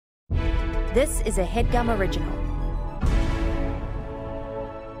This is a HeadGum original.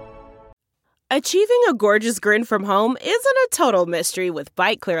 Achieving a gorgeous grin from home isn't a total mystery with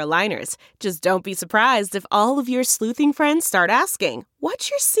Byte Clear aligners. Just don't be surprised if all of your sleuthing friends start asking, "What's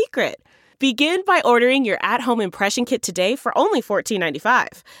your secret?" Begin by ordering your at-home impression kit today for only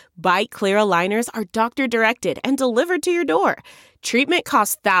 $14.95. Byte Clear aligners are doctor-directed and delivered to your door. Treatment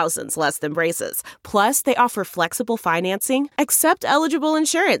costs thousands less than braces. Plus, they offer flexible financing, accept eligible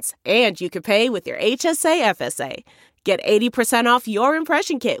insurance, and you can pay with your HSA FSA. Get 80% off your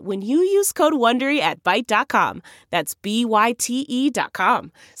impression kit when you use code WONDERY at Byte.com. That's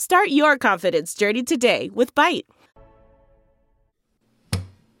BYTE.com. Start your confidence journey today with Byte.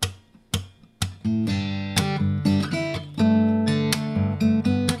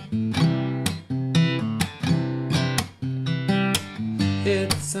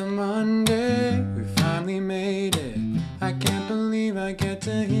 It's a Monday, we finally made it. I can't believe I get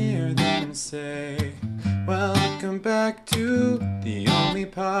to hear them say, welcome back to the only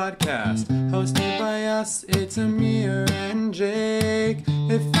podcast hosted by us. It's Amir and Jake.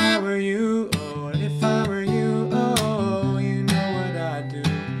 If I were you, oh, if I were you, oh, you know what I'd do.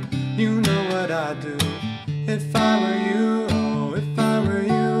 You know what I'd do. If I were you, oh, if I were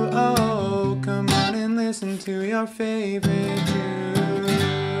you, oh, come on and listen to your favorite tunes.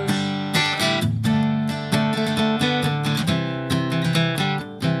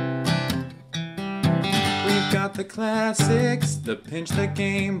 Got the classics, the Pinch, the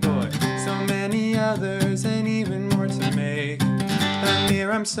Game Boy, so many others and even more to make.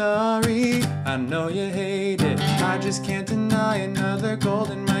 Amir, I'm sorry, I know you hate it. I just can't deny another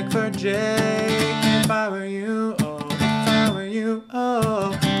golden mic for Jake. If I were you, oh, if I were you,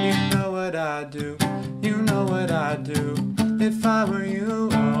 oh, you know what I'd do. You know what I'd do. If I were you,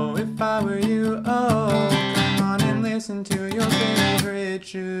 oh, if I were you, oh, come on and listen to your favorite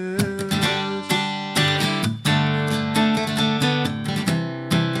tunes.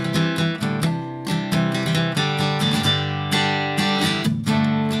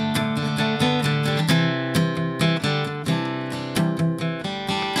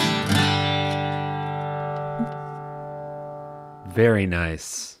 Very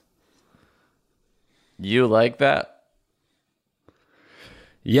nice. You like that?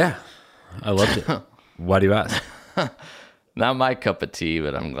 Yeah, I loved it. Why do you ask? Not my cup of tea,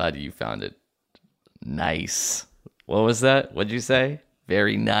 but I'm glad you found it nice. What was that? What'd you say?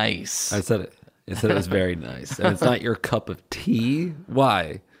 Very nice. I said it. I said it was very nice. And it's not your cup of tea?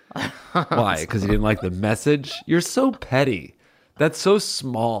 Why? Why? Because you didn't like the message? You're so petty. That's so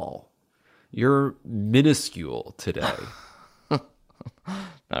small. You're minuscule today.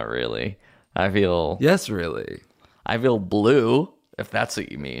 Not really. I feel... Yes, really. I feel blue, if that's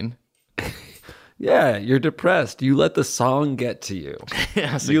what you mean. Yeah, you're depressed. You let the song get to you.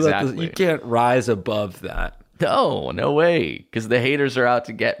 Yes, you exactly. You can't rise above that. No way. Because the haters are out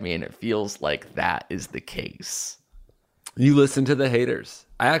to get me, and it feels like that is the case. You listen to the haters.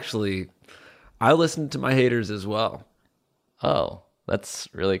 I listen to my haters as well. Oh, that's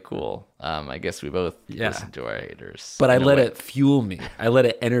really cool. I guess we both listen to our haters. But I let it fuel me. I let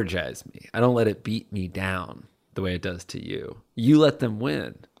it energize me. I don't let it beat me down the way it does to you. You let them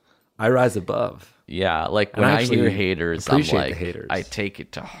win. I rise above. Yeah, like when I hear haters, I'm like, haters. I take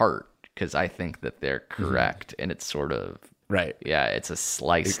it to heart because I think that they're correct, and it's sort of right. Yeah, it's a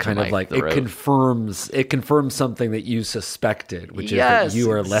slice. It kind to of my like throat. It confirms something that you suspected, which is that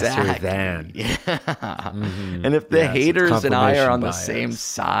you are lesser than. Yeah. Mm-hmm. And if the haters and I are on the same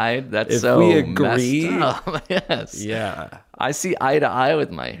side, that's if so we agree, messed up. Yes. Yeah. I see eye to eye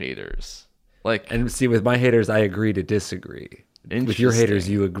with my haters. And see, with my haters, I agree to disagree. With your haters,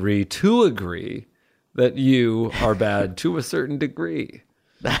 you agree to agree that you are bad to a certain degree.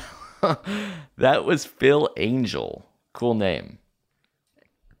 That was Phil Angel. Cool name.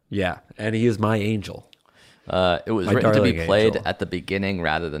 Yeah, and he is my angel. It was written to be played at the beginning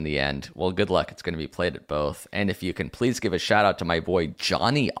rather than the end. Well, good luck. It's going to be played at both. And if you can, please give a shout out to my boy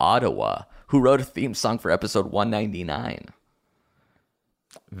Johnny Ottawa, who wrote a theme song for episode 199.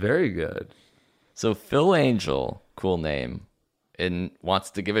 Very good. So Phil Angel, cool name, and wants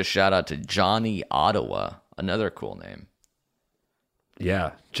to give a shout out to Johnny Ottawa, another cool name.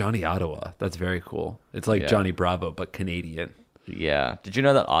 Yeah, Johnny Ottawa. That's very cool. It's like Johnny Bravo, but Canadian. Yeah. Did you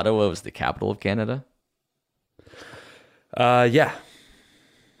know that Ottawa was the capital of Canada? Yeah.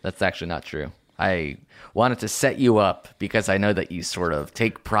 That's actually not true. I wanted to set you up because I know that you sort of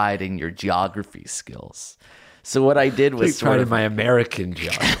take pride in your geography skills. So what I did was take pride in my American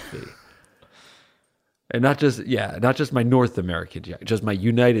geography. And not just my North American geography, just my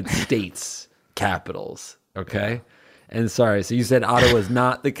United States capitals, okay? And sorry, so you said Ottawa is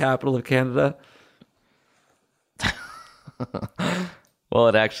not the capital of Canada? Well,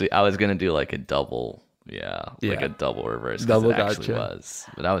 it actually, I was going to do like a double, like a double reverse. Double it actually was.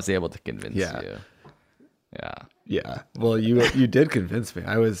 But I was able to convince you. Yeah. Yeah. Well, you did convince me.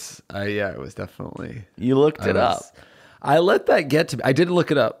 It was definitely. You looked it up. I let that get to me. I didn't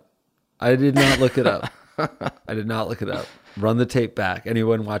look it up. I did not look it up. I did not look it up. Run the tape back.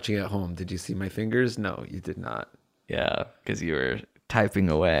 Anyone watching at home, did you see my fingers? No, you did not. Yeah, because you were typing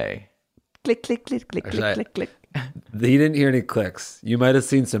away. Click, click, click, click, click, click, click. You didn't hear any clicks. You might have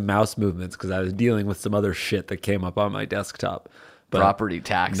seen some mouse movements because I was dealing with some other shit that came up on my desktop. But property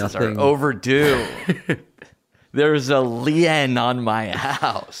taxes are overdue. There's a lien on my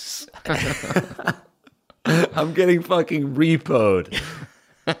house. I'm getting fucking repoed.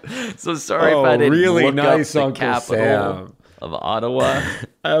 So sorry if I didn't really look nice, up the Uncle capital Sam. of Ottawa.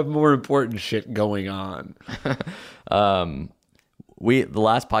 I have more important shit going on. The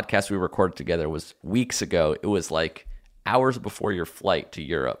last podcast we recorded together was weeks ago. It was like hours before your flight to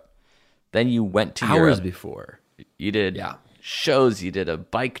Europe. Then you went to Europe. Hours before. You did shows. You did a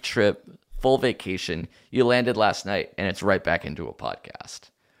bike trip, full vacation. You landed last night, and it's right back into a podcast.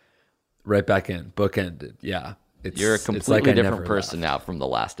 Right back in, bookended. Yeah. You're a completely different person now from the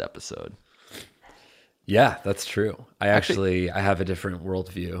last episode. Yeah, that's true. I have a different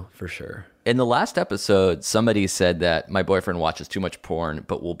worldview for sure. In the last episode, somebody said that my boyfriend watches too much porn,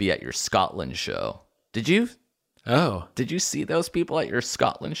 but will be at your Scotland show. Did you see those people at your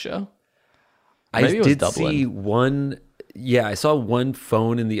Scotland show? Maybe I did see one. Yeah, I saw one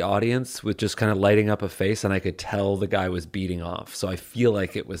phone in the audience with just kind of lighting up a face, and I could tell the guy was beating off. So I feel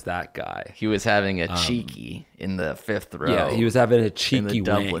like it was that guy. He was having a cheeky in the fifth row. Yeah, he was having a cheeky in the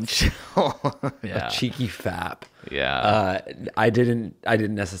Dublin show. A cheeky fap. Yeah. I didn't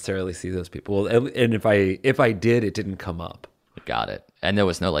necessarily see those people. And if I did, it didn't come up. Got it. And there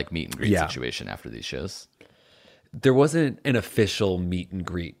was no like meet and greet situation after these shows. There wasn't an official meet and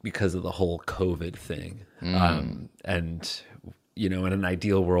greet because of the whole COVID thing. And, you know, in an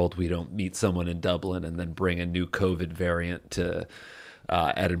ideal world, we don't meet someone in Dublin and then bring a new COVID variant to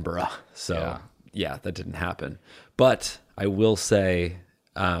Edinburgh. So, yeah, that didn't happen. But I will say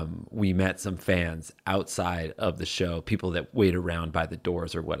we met some fans outside of the show, people that wait around by the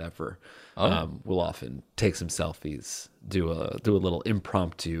doors or whatever. We'll often take some selfies, do a little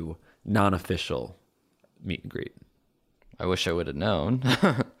impromptu, non-official meet and greet. I wish I would have known.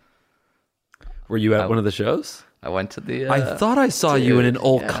 Were you at one of the shows? I went to the. I thought I saw you in an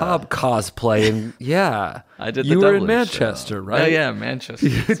old Cobb cosplay, and I did. You were in Manchester, show. Right? Yeah, Manchester.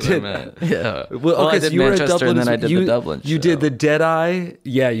 You did. Yeah. Well, okay, I did Manchester, and then I did the Dublin. You did the Deadeye.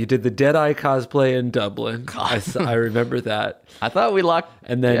 Yeah, you did the Deadeye cosplay in Dublin. I remember that. I thought we locked,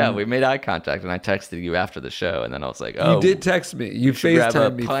 and then we made eye contact, and I texted you after the show, and then I was like, "Oh, you did text me. You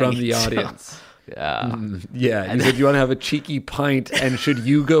FaceTimed me from the audience." Yeah. Yeah. You said you want to have a cheeky pint, and should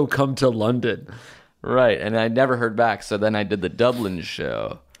you come to London? Right. And I never heard back. So then I did the Dublin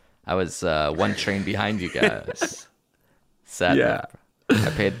show. I was one train behind you guys. I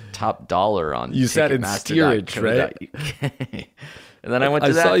paid top dollar on you sat in steerage, right? And then I went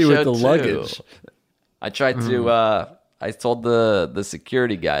to that show. I saw you with the luggage. I tried to, I told the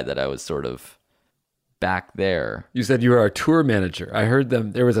security guy that I was sort of back there. You said you were our tour manager. I heard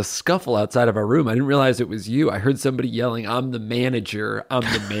there was a scuffle outside of our room. I didn't realize it was you. I heard somebody yelling, I'm the manager,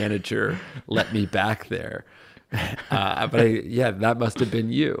 let me back there. But that must have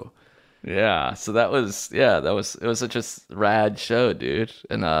been you. Yeah. So it was such a rad show, dude.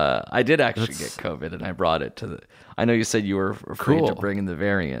 And I did actually get COVID, and I brought it I know you said you were afraid to bring in the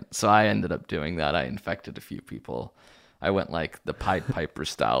variant. So I ended up doing that. I infected a few people. I went like the Pied Piper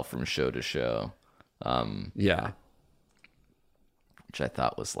style from show to show. Which I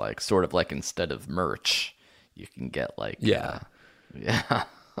thought was like sort of like instead of merch, you can get like BA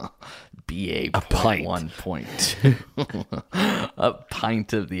a pint 1.2 a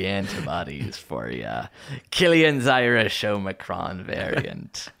pint of the antibodies for Killian's Irish Omicron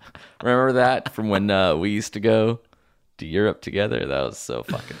variant. Remember that from when we used to go to Europe together? That was so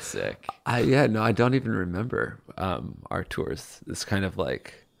fucking sick. I don't even remember our tours. It's kind of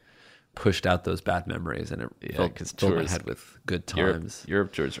like pushed out those bad memories, and it filled my head with good times.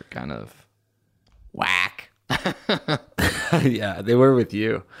 Europe tours are kind of whack. Yeah, they were with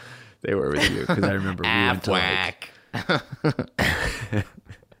you. Because I remember we went to whack.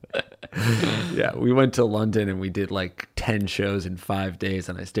 We went to London, and we did like 10 shows in 5 days,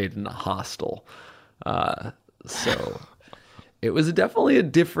 and I stayed in a hostel. So it was definitely a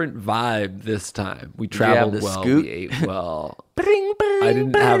different vibe this time. We traveled well. Scoot? We ate well. I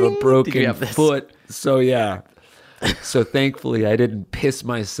didn't have a broken foot. So So thankfully, I didn't piss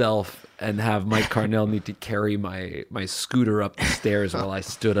myself and have Mike Carnell need to carry my scooter up the stairs while I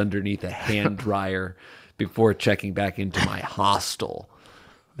stood underneath a hand dryer before checking back into my hostel.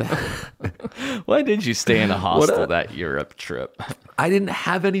 Why did you stay in a hostel that Europe trip? I didn't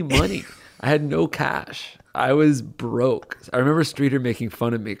have any money. I had no cash. I was broke. I remember Streeter making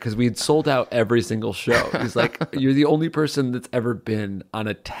fun of me because we had sold out every single show. He's like, "You're the only person that's ever been on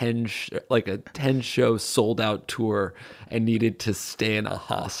a 10 show sold out tour and needed to stay in a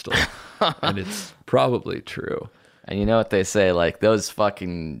hostel," and it's probably true. And you know what they say, like those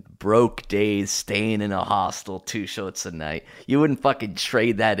fucking broke days staying in a hostel 2 shows a night. You wouldn't fucking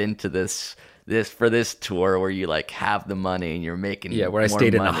trade that into this for this tour where you like have the money and you're making where I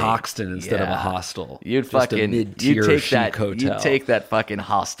stayed money. in a Hoxton instead of a hostel. You'd Just fucking a mid-tier chic hotel. You'd take that fucking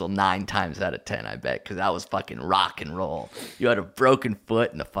hostel 9 times out of 10, I bet, because that was fucking rock and roll. You had a broken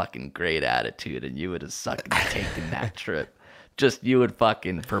foot and a fucking great attitude, and you would have sucked taken that trip. Just you would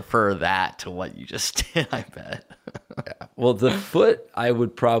fucking prefer that to what you just did, I bet. Yeah. Well, the foot, I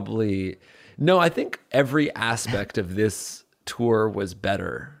would probably I think every aspect of this tour was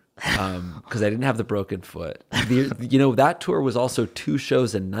better. Because I didn't have the broken foot. That tour was also 2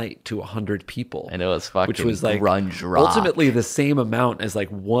 shows a night to 100 people, and it was fucking which was like grunge rock. Ultimately the same amount as like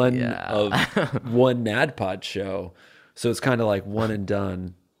one NADPOD show. So it's kind of like one and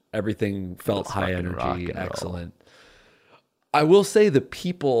done. Everything felt high energy, excellent. I will say the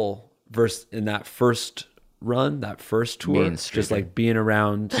people in that first run, that first tour, just like being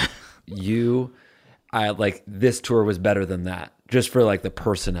around you, I like this tour was better than that. Just for like the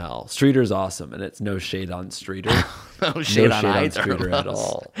personnel. Streeter's awesome, and it's no shade on Streeter. no shade on Streeter at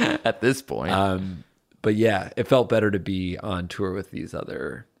all. At this point. But yeah, it felt better to be on tour with these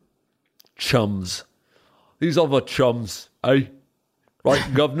other chums. These other chums, eh?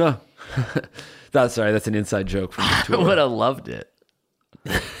 Right, governor? That's an inside joke from the tour. I would have loved it.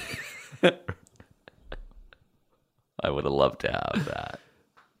 I would have loved to have that.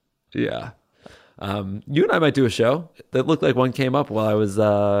 Yeah. You and I might do a show. That looked like one came up while I was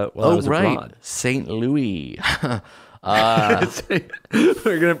abroad. St. Louis.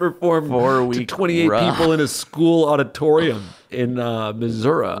 We're gonna perform 4 week to 28 people in a school auditorium in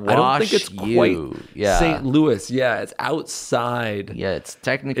Missouri. I don't think it's quite St. Louis. Yeah, it's outside. Yeah, it's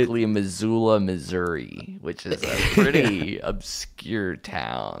technically Missoula, Missouri, which is a pretty obscure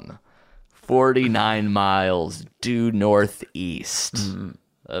town. 49 miles due northeast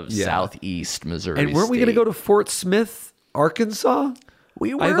of southeast Missouri. And weren't we going to go to Fort Smith, Arkansas?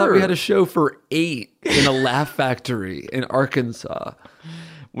 We were. I thought we had a show for 8 in a Laugh Factory in Arkansas.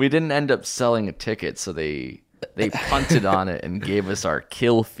 We didn't end up selling a ticket, so they punted on it and gave us our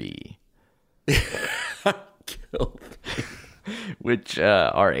kill fee. Kill fee. Which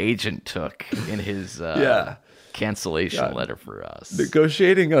our agent took in his cancellation letter for us.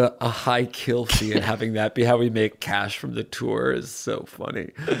 Negotiating a high kill fee and having that be how we make cash from the tour is so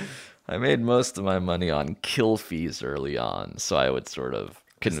funny. I made most of my money on kill fees early on, so I would sort of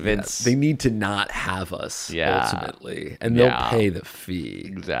convince... They need to not have us, ultimately, and they'll pay the fee.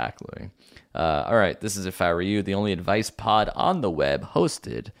 Exactly. All right, this is If I Were You, the only advice pod on the web,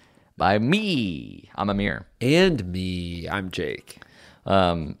 hosted by me. I'm Amir. And me. I'm Jake.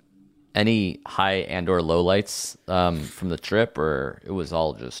 Any high and or lowlights from the trip, or it was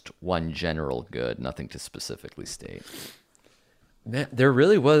all just one general good, nothing to specifically state? Man, there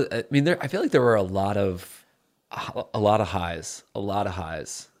really was. I mean, I feel like there were a lot of highs.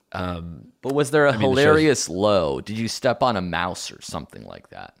 But was there a hilarious low? Did you step on a mouse or something like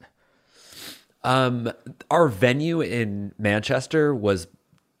that? Our venue in Manchester was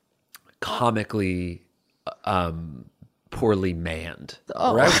comically poorly manned.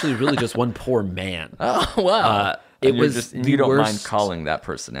 We're actually really just one poor man. Oh, wow. It was you don't mind calling that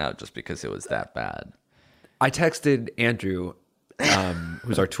person out just because it was that bad. I texted Andrew,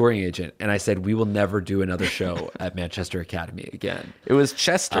 who's our touring agent, and I said, we will never do another show at Manchester Academy again. It was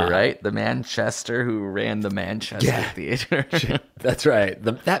Chester, right? The man Chester who ran the Manchester Theater. That's right.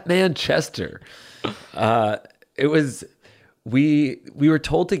 That man Chester. It was, we were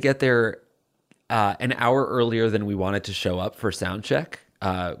told to get there an hour earlier than we wanted to show up for sound check.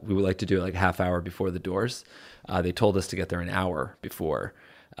 We would like to do it like a half hour before the doors. They told us to get there an hour before.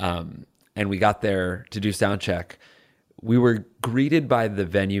 And we got there to do sound check. We were greeted by the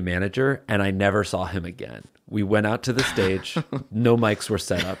venue manager, and I never saw him again. We went out to the stage. No mics were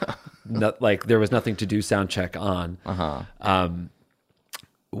set up. There was nothing to do sound check on.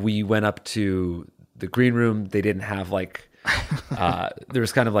 We went up to the green room. They didn't have there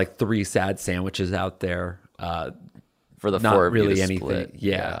was kind of like 3 sad sandwiches out there. For the not four of you really to anything. Split.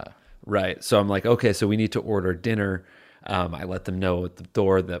 Yeah. Right. So I'm like, okay, so we need to order dinner. I let them know at the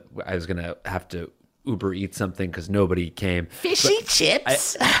door that I was going to have to Uber eat something because nobody came. Fishy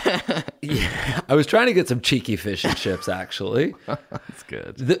chips. Yeah, I was trying to get some cheeky fish and chips, actually. That's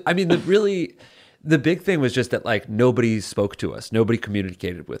good. The big thing was just that like nobody spoke to us. Nobody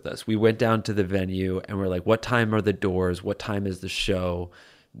communicated with us. We went down to the venue and we're like, what time are the doors? What time is the show?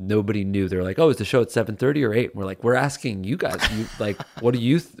 Nobody knew. They're like, oh, is the show at 7:30 or 8? And we're like, we're asking you guys, what do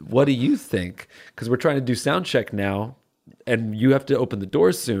you think? Because we're trying to do sound check now and you have to open the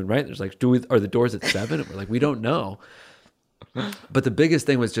doors soon, right? There's like, are the doors at 7? And we're like, we don't know. But the biggest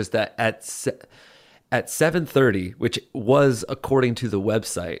thing was just that at 7:30, which was according to the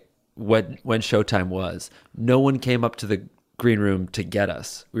website, when showtime was, no one came up to the green room to get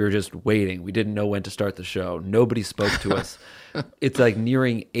us. We were just waiting. We didn't know when to start the show. Nobody spoke to us. It's like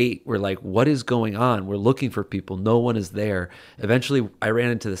nearing 8. We're like, what is going on? We're looking for people. No one is there. Eventually, I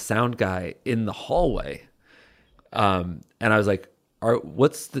ran into the sound guy in the hallway. And I was like, are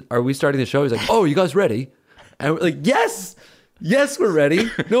we starting the show? He's like, oh, you guys ready? And we're like, yes, we're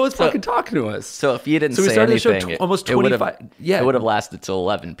ready. No one's fucking talking to us. So if you didn't say anything, almost 25. It would have lasted till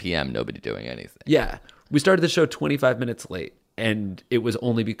 11 p.m. Nobody doing anything. Yeah, we started the show 25 minutes late, and it was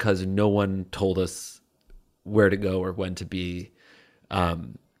only because no one told us where to go or when to be.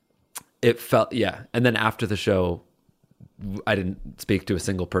 It felt and then after the show, I didn't speak to a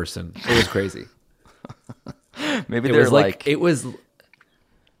single person. It was crazy. Maybe they're like it was.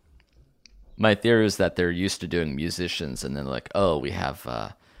 My theory is that they're used to doing musicians, and then like, oh, we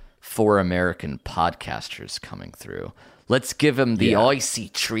have 4 American podcasters coming through. Let's give them the icy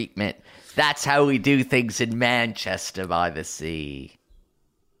treatment. That's how we do things in Manchester by the sea.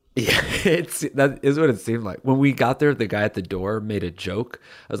 Yeah, that is what it seemed like. When we got there, the guy at the door made a joke.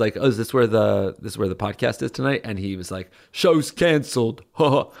 I was like, "Oh, is this where the podcast is tonight?" And he was like, "Show's canceled."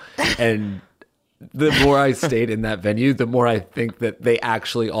 And the more I stayed in that venue, the more I think that they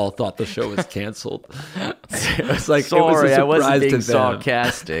actually all thought the show was canceled. It was like, sorry, I wasn't being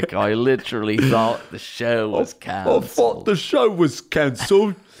sarcastic. I literally thought the show was canceled. I thought the show was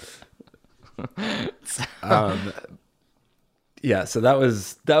canceled. Yeah, so that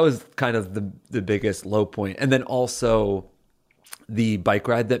was kind of the biggest low point. And then also the bike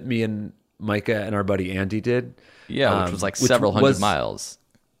ride that me and Micah and our buddy Andy did. Yeah, which was like several hundred miles.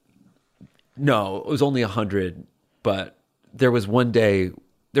 No, it was only 100, but there was one day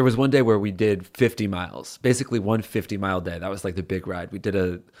where we did 50 miles, basically one 50-mile day. That was like the big ride. We did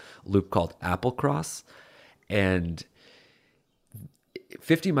a loop called Applecross, and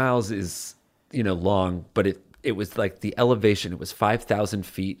 50 miles is, long, but it was like the elevation. It was 5,000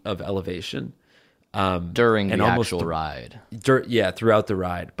 feet of elevation. During the actual ride. Throughout the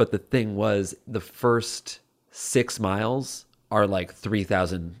ride. But the thing was, the first 6 miles are like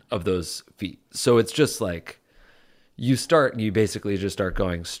 3,000 of those feet. So it's just like you start and you basically just start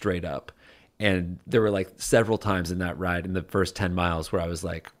going straight up. And there were like several times in that ride in the first 10 miles where I was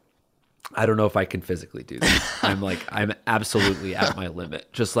like, I don't know if I can physically do this. I'm absolutely at my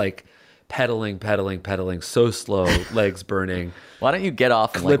limit. Just like pedaling so slow, legs burning. Why don't you get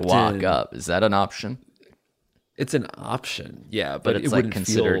off and like walk up? Is that an option? It's an option, yeah, but it's it like wouldn't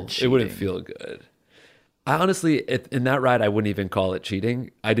considered cheating. It wouldn't feel good. I honestly, in that ride, I wouldn't even call it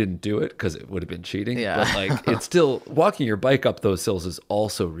cheating. I didn't do it because it would have been cheating. Yeah. But like, it's still, walking your bike up those hills is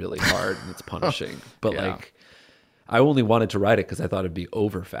also really hard and it's punishing. But like, I only wanted to ride it because I thought it'd be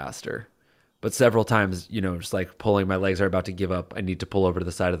over faster. But several times, just like pulling, my legs are about to give up. I need to pull over to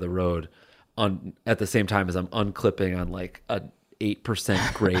the side of the road at the same time as I'm unclipping on like a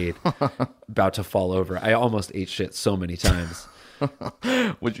 8% grade, about to fall over. I almost ate shit so many times.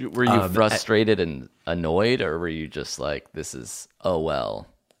 Were you frustrated and annoyed, or were you just like, this is, oh well?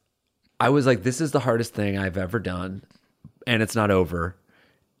 I was like, this is the hardest thing I've ever done, and it's not over,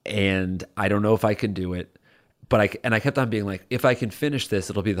 and I don't know if I can do it, but I kept on being like, if I can finish this,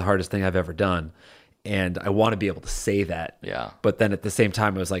 it'll be the hardest thing I've ever done, and I want to be able to say that. Yeah. But then at the same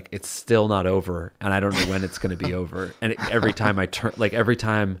time, I was like, it's still not over, and I don't know when it's going to be over. And every time every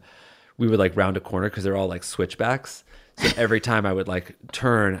time we would like round a corner, because they're all like switchbacks. So every time I would like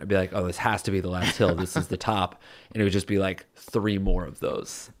turn, I'd be like, oh, this has to be the last hill. This is the top. And it would just be like 3 more of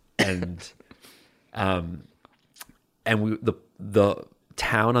those. And the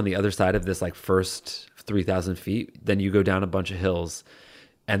town on the other side of this like first 3,000 feet, then you go down a bunch of hills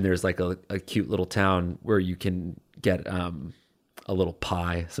and there's like a cute little town where you can get a little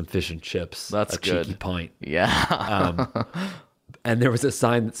pie, some fish and chips. That's good. Cheeky pint. Yeah. And there was a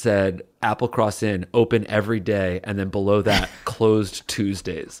sign that said Applecross Inn, open every day. And then below that, closed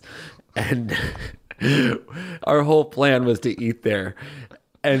Tuesdays. And our whole plan was to eat there.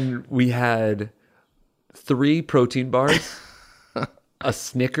 And we had 3 protein bars, a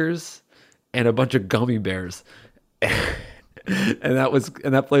Snickers, and a bunch of gummy bears. And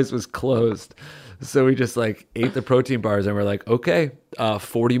that place was closed. So we just like ate the protein bars and we're like, okay,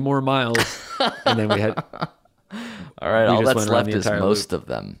 40 more miles. And then we had all right, all that's left is most of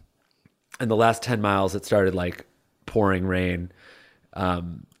them. And the last 10 miles it started like pouring rain.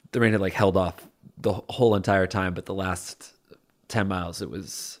 The rain had like held off the whole entire time, but the last 10 miles it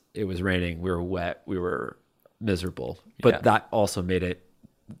was raining. We were wet, we were miserable. But that also made it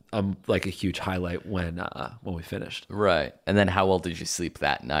like a huge highlight when we finished. Right. And then how well did you sleep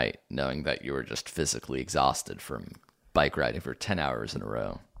that night, knowing that you were just physically exhausted from bike riding for 10 hours in a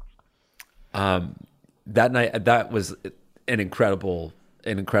row? That night, that was an incredible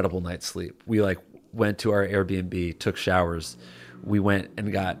night's sleep. We like went to our Airbnb, took showers. We went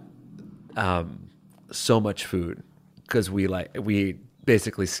and got so much food because we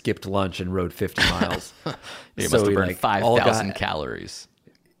basically skipped lunch and rode 50 miles. You must have burned 5,000 calories.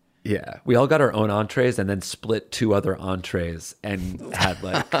 Yeah, we all got our own entrees and then split 2 other entrees and had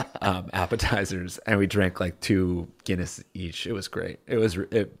like appetizers, and we drank like 2 Guinness each. It was great.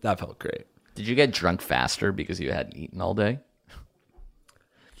 That felt great. Did you get drunk faster because you hadn't eaten all day?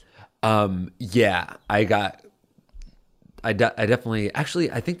 Yeah, I definitely,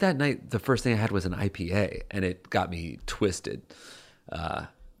 actually, I think that night the first thing I had was an IPA, and it got me twisted,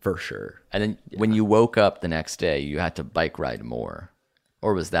 for sure. And then when you woke up the next day, you had to bike ride more.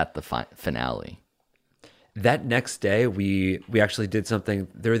 Or was that the finale? That next day, we actually did something.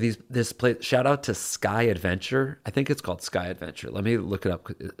 There were this place. Shout out to Sky Adventure. I think it's called Sky Adventure. Let me look it up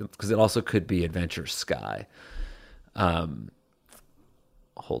because it also could be Adventure Sky. Hold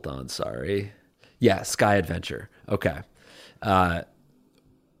on, sorry. Yeah, Sky Adventure. Okay.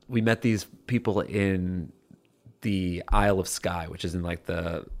 We met these people in the Isle of Skye, which is in like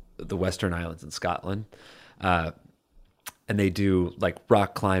the Western Islands in Scotland. And they do like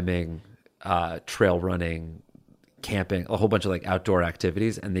rock climbing, trail running, camping, a whole bunch of like outdoor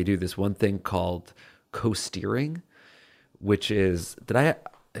activities. And they do this one thing called coasteering, which is,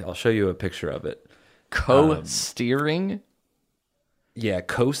 I'll show you a picture of it. Coasteering? Yeah,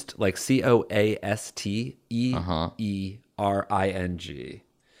 coast, like COASTEERING,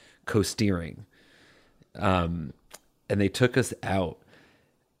 coasteering. And they took us out,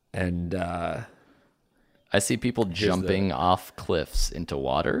 and I see people jumping off cliffs into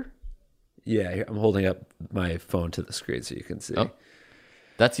water. Yeah, I'm holding up my phone to the screen so you can see. Oh.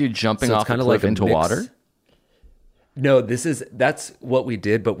 That's you jumping off a cliff into water? No, that's what we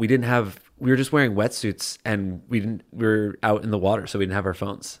did, but we were just wearing wetsuits, and we were out in the water, so we didn't have our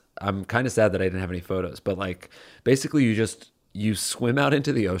phones. I'm kind of sad that I didn't have any photos, but like basically you swim out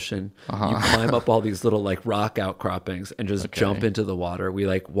into the ocean, you climb up all these little like rock outcroppings and just jump into the water. We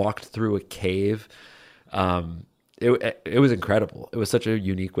like walked through a cave. It was incredible. It was such a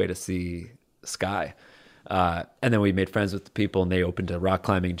unique way to see Skye. And then we made friends with the people, and they opened a rock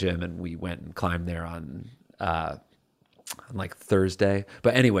climbing gym, and we went and climbed there on like Thursday.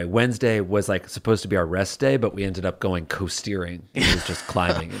 But anyway, Wednesday was like supposed to be our rest day, but we ended up going coasteering. It was just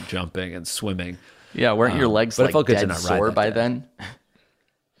climbing and jumping and swimming. Yeah, weren't your legs like dead sore by then?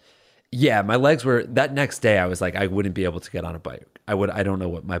 Yeah, my legs were. That next day, I was like, I wouldn't be able to get on a bike. I don't know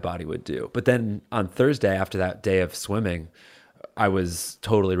what my body would do. But then on Thursday, after that day of swimming, I was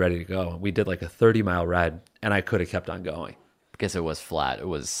totally ready to go. We did like a 30-mile ride, and I could have kept on going because it was flat. It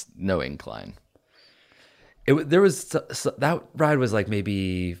was no incline. That ride was like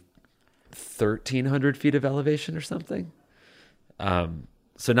maybe 1,300 feet of elevation or something.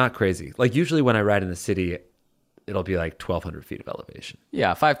 So not crazy. Like usually when I ride in the city, it'll be like 1,200 feet of elevation.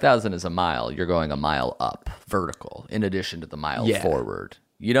 Yeah, 5,000 is a mile. You're going a mile up vertical in addition to the mile forward.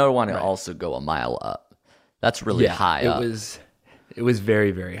 You don't want to also go a mile up. That's really high up. It was very,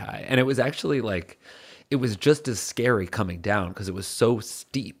 very high. And it was actually like, it was just as scary coming down because it was so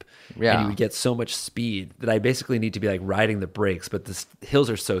steep. Yeah. And you would get so much speed that I basically need to be like riding the brakes, but the hills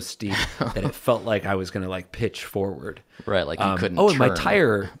are so steep that it felt like I was going to like pitch forward. Right, like you couldn't turn.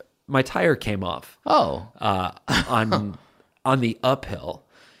 And my tire came off. Oh. On the uphill.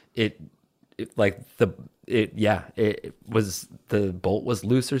 It was, the bolt was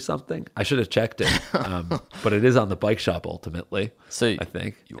loose or something. I should have checked it. But it is on the bike shop ultimately. So I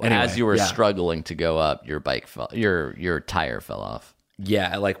think as you were struggling to go up, your bike your tire fell off.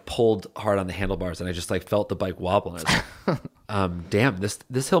 Yeah, I like pulled hard on the handlebars and I just like felt the bike wobble. And I was like, damn,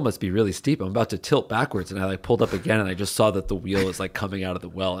 this hill must be really steep. I'm about to tilt backwards. And I like pulled up again and I just saw that the wheel is like coming out of the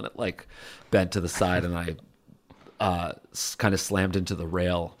well and it like bent to the side and I kind of slammed into the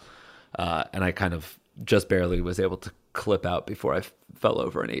rail. And I kind of just barely was able to clip out before I fell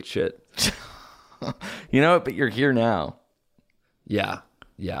over and ate shit. You know what? But you're here now. Yeah.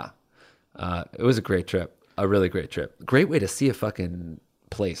 It was a great trip. A really great trip. Great way to see a fucking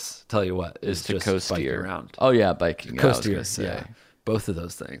place. Tell you what, Is to just coast biking steer around. Oh yeah, biking. Coast steer. Yeah, both of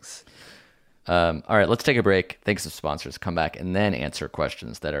those things. All right, let's take a break. Thanks to sponsors. Come back and then answer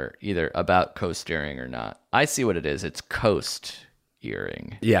questions that are either about coast steering or not. I see what it is. It's coast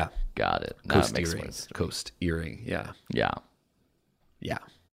earring. Yeah, Got it. Now coast it makes earring. sense. Coast earring. Yeah. Yeah.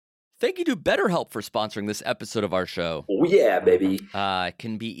 Thank you to BetterHelp for sponsoring this episode of our show. Oh, yeah, baby. It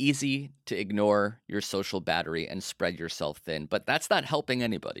can be easy to ignore your social battery and spread yourself thin, but that's not helping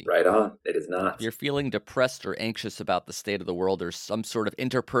anybody. Right on. It is not. If you're feeling depressed or anxious about the state of the world or some sort of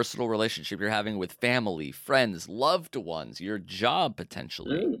interpersonal relationship you're having with family, friends, loved ones, your job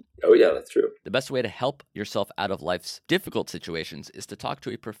potentially. Oh, yeah, that's true. The best way to help yourself out of life's difficult situations is to talk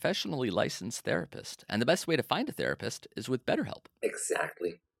to a professionally licensed therapist. And the best way to find a therapist is with BetterHelp.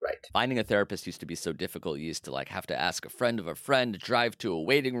 Exactly. Right. Finding a therapist used to be so difficult. You used to have to ask a friend of a friend, drive to a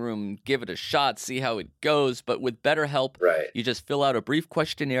waiting room, give it a shot, see how it goes. But with BetterHelp, Right. You just fill out a brief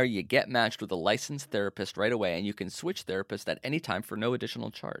questionnaire, you get matched with a licensed therapist right away, and you can switch therapists at any time for no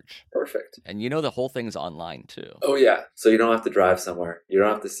additional charge. Perfect. And the whole thing's online too. Oh, yeah. So you don't have to drive somewhere. You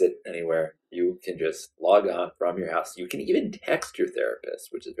don't have to sit anywhere. You can just log on from your house. You can even text your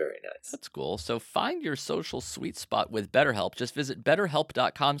therapist, which is very nice. That's cool. So find your social sweet spot with BetterHelp. Just visit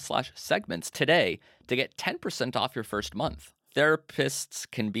betterhelp.com/segments today to get 10% off your first month. Therapists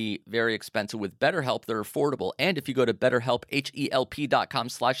can be very expensive. With BetterHelp, they're affordable. And if you go to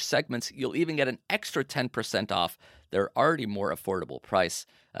betterhelp.com/segments, you'll even get an extra 10% off their already more affordable price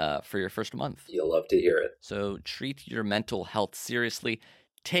for your first month. You'll love to hear it. So treat your mental health seriously.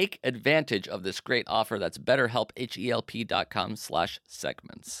 Take advantage of this great offer. That's BetterHelp,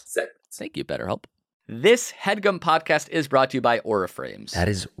 HELP.com/segments. Segments. Thank you, BetterHelp. This HeadGum podcast is brought to you by Aura Frames. That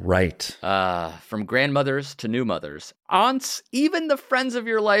is right. From grandmothers to new mothers, aunts, even the friends of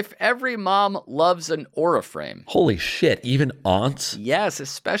your life, every mom loves an Aura frame. Holy shit, even aunts? Yes,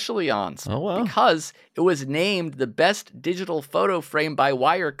 especially aunts. Oh, wow. Because it was named the best digital photo frame by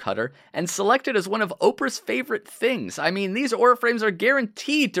Wirecutter and selected as one of Oprah's favorite things. I mean, these Aura frames are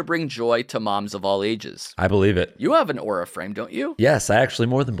guaranteed to bring joy to moms of all ages. I believe it. You have an Aura frame, don't you? Yes, I actually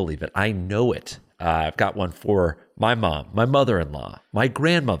more than believe it. I know it. I've got one for my mom, my mother-in-law, my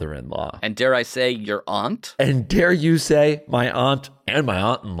grandmother-in-law. And dare I say, your aunt? And dare you say, my aunt and my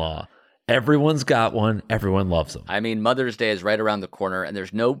aunt-in-law. Everyone's got one. Everyone loves them. I mean, Mother's Day is right around the corner, and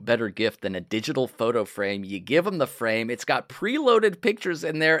there's no better gift than a digital photo frame. You give them the frame. It's got preloaded pictures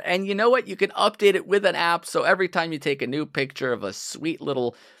in there, and you know what? You can update it with an app, so every time you take a new picture of a sweet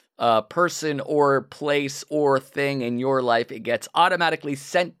little person or place or thing in your life, it gets automatically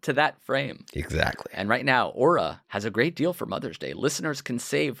sent to that frame. Exactly. And right now, Aura has a great deal for Mother's Day. Listeners can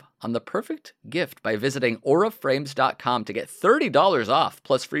save on the perfect gift by visiting auraframes.com to get $30 off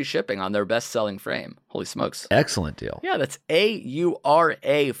plus free shipping on their best-selling frame. Holy smokes. Excellent deal. Yeah, that's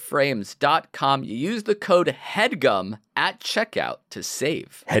auraframes.com. You use the code HEADGUM at checkout to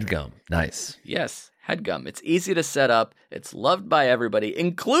save. HeadGum. Nice. Yes. HeadGum. It's easy to set up. It's loved by everybody,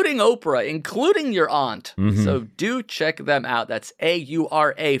 including Oprah, including your aunt. Mm-hmm. So do check them out. That's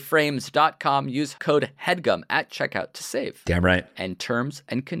auraframes.com. Use code HEADGUM at checkout to save. Damn right. And terms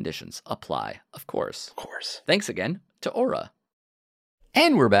and conditions apply, of course. Of course. Thanks again to Aura.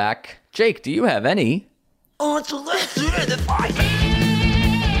 And we're back. Jake, do you have any? Oh, so let's do the fight.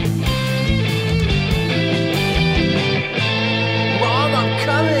 Mom, I'm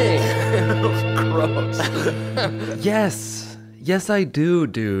coming. Gross. Yes, I do,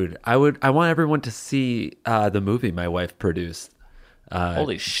 dude. I want everyone to see the movie my wife produced.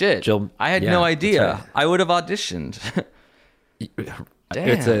 Holy shit. Jill, I had yeah, no idea. that's right. I would have auditioned.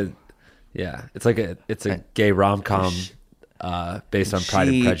 Damn. It's a gay rom-com based on Pride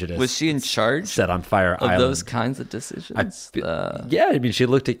and Prejudice. Was she in charge Set on Fire of Island. those kinds of decisions? Yeah, I mean, she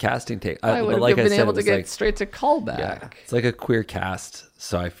looked at casting tape. I would have been able to get straight to callback. Yeah, it's like a queer cast,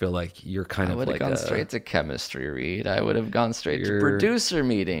 so I feel like you're kind I of would like have gone straight to chemistry read. I would have gone straight to producer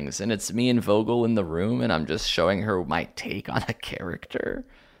meetings, and it's me and Vogel in the room, and I'm just showing her my take on a character.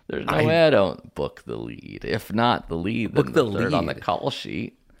 There's no way I don't book the lead. If not the lead, then Book the the third on the lead. call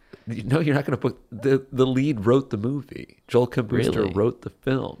sheet. No, you're not going to book the lead. Wrote the movie. Joel Kim Booster Really? wrote the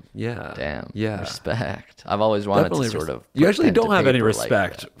film. Yeah. Damn. Yeah. Respect. I've always wanted Definitely to sort of. You actually put pen don't to have any paper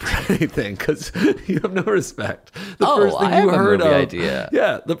respect like for anything because you have no respect. The Oh, first thing I you have a heard movie of, idea.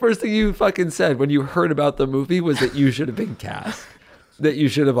 Yeah, the first thing you fucking said when you heard about the movie was that you should have been cast, that you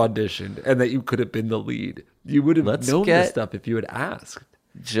should have auditioned, and that you could have been the lead. You would have Let's known get- this stuff if you had asked.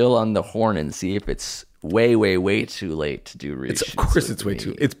 Jill on the horn and see if it's way, way, way too late to do reshoots. Of course, it's way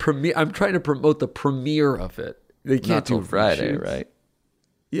too. It's premiere. I'm trying to promote the premiere of it. They can't Not do till Friday, reshoots. right?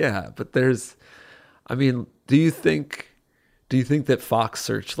 Yeah, but there's. I mean, do you think that Fox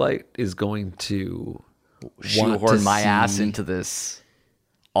Searchlight is going to shoehorn my ass into this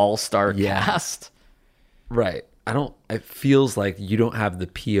all-star cast? Right. It feels like you don't have the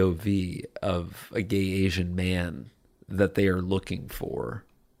POV of a gay Asian man that they are looking for.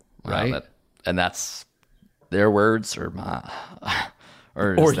 Right. Wow, and that's their words or my,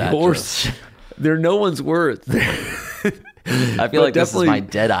 or yours. Just... They're no one's words. I feel like this is my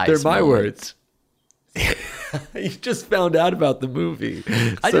dead eyes. They're my moment. words. You just found out about the movie.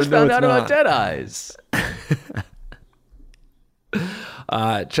 I just found out about Dead Eyes.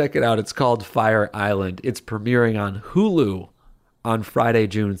 Check it out. It's called Fire Island. It's premiering on Hulu on Friday,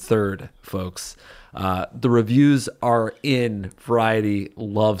 June 3rd, folks. The reviews are in. Variety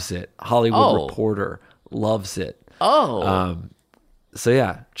loves it. Hollywood Reporter loves it. So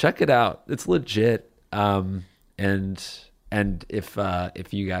yeah, check it out. It's legit. And if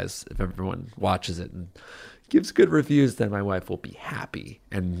everyone watches it and gives good reviews, then my wife will be happy,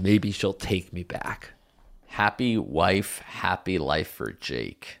 and maybe she'll take me back. Happy wife, happy life for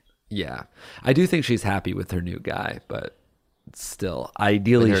Jake. Yeah, I do think she's happy with her new guy, but still,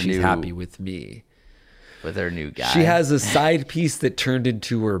 ideally, she's happy with me. With her new guy, she has a side piece that turned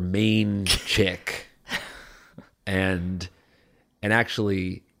into her main chick, and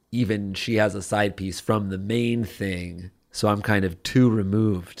actually, even she has a side piece from the main thing. So I'm kind of two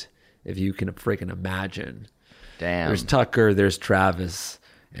removed, if you can freaking imagine. Damn. There's Tucker, there's Travis,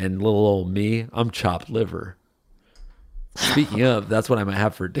 and little old me, I'm chopped liver. Speaking of, that's what I might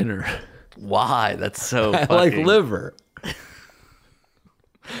have for dinner. Why? That's so I like liver.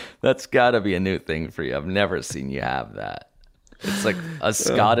 That's got to be a new thing for you. I've never seen you have that. It's like a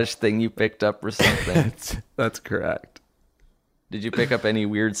Scottish thing you picked up or something. That's correct. Did you pick up any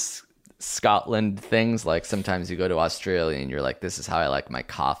weird Scotland things? Like sometimes you go to Australia and you're like, this is how I like my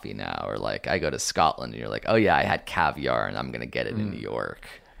coffee now. Or like I go to Scotland and you're like, oh yeah, I had caviar and I'm going to get it in New York.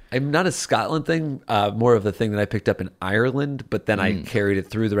 I'm not a Scotland thing, more of a thing that I picked up in Ireland, but then I carried it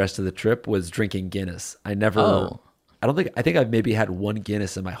through the rest of the trip was drinking Guinness. I think I've maybe had one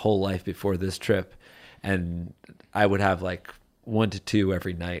Guinness in my whole life before this trip. And I would have like 1 to 2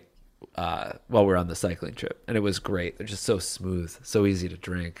 every night while we're on the cycling trip. And it was great. They're just so smooth, so easy to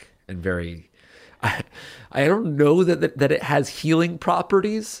drink. And very, I don't know that it has healing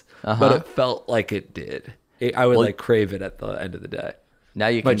properties, but it felt like it did. I would like crave it at the end of the day. Now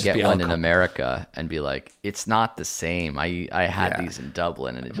you can get one in America and be like, it's not the same. I had these in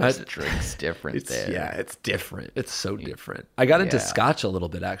Dublin and it just drinks different there. Yeah, it's different. It's so different. I got into Scotch a little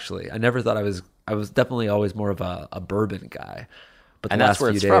bit actually. I never thought I was definitely always more of a bourbon guy. But that's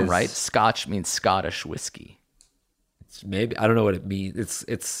where it's from, right? Scotch means Scottish whiskey. Maybe I don't know what it means.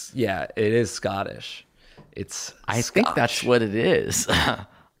 It is Scottish. I think that's what it is.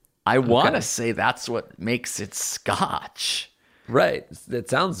 I want to say that's what makes it Scotch. Right. It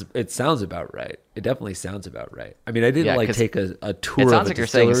sounds about right. It definitely sounds about right. I mean, I didn't take a tour. It sounds of a like you're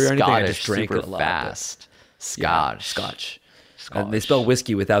saying distillery or anything. Scottish I just drank super it a lot. Fast. Scotch. And they spell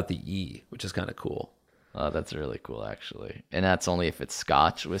whiskey without the E, which is kind of cool. Oh, that's really cool, actually. And that's only if it's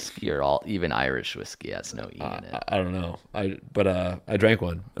Scotch whiskey or even Irish whiskey has no E in it. I don't know. I drank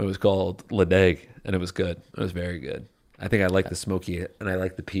one. It was called Ledeg, and it was good. It was very good. I think I like the smoky, and I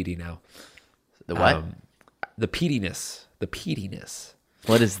like the peaty now. The what? The peatiness. The peatiness.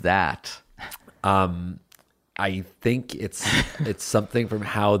 What is that? I think it's something from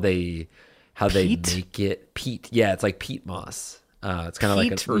how they make it. Peat. Yeah, it's like peat moss. It's kind of like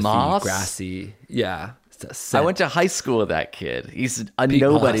an earthy, moss? Grassy. Yeah. I went to high school with that kid. He's a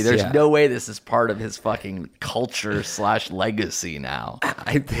nobody. Moss, There's no way this is part of his fucking culture / legacy now.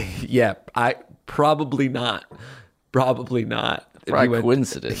 I think, I probably not. Probably not. Probably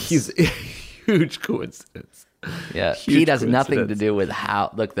coincidence. He's a huge coincidence. Yeah, peat has nothing to do with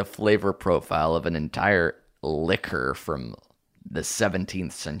the flavor profile of an entire liquor from the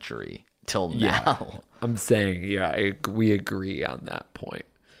 17th century till now. Yeah, I'm saying, we agree on that point.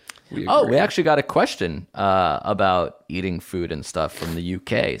 We actually got a question about eating food and stuff from the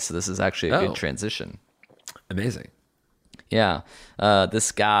UK. So this is actually a good transition. Amazing. Yeah.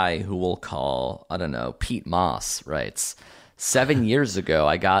 This guy who we'll call, I don't know, Pete Moss writes, 7 years ago,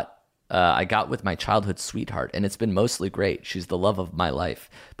 I got with my childhood sweetheart, and it's been mostly great. She's the love of my life.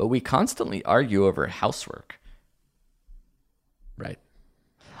 But we constantly argue over housework. Right.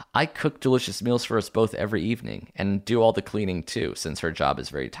 I cook delicious meals for us both every evening and do all the cleaning too, since her job is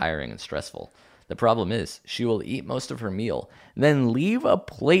very tiring and stressful. The problem is she will eat most of her meal, then leave a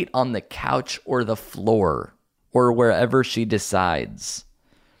plate on the couch or the floor or wherever she decides.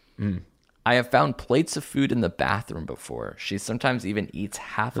 I have found plates of food in the bathroom before. She sometimes even eats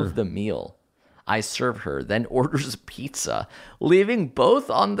half of the meal. I serve her, then orders pizza, leaving both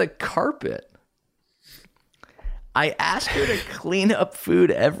on the carpet. I ask her to clean up food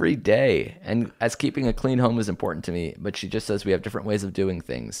every day, and as keeping a clean home is important to me, but she just says we have different ways of doing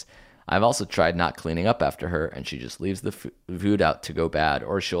things. I've also tried not cleaning up after her, and she just leaves the food out to go bad,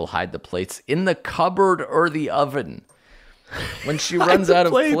 or she'll hide the plates in the cupboard or the oven. When she runs out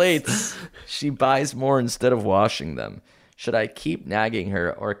of plates, she buys more instead of washing them. Should I keep nagging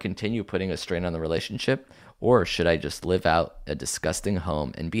her or continue putting a strain on the relationship, or should I just live out a disgusting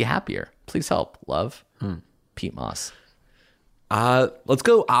home and be happier? Please help. Love. Pete Moss. Let's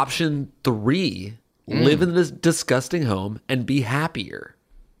go option 3. Live in this disgusting home and be happier.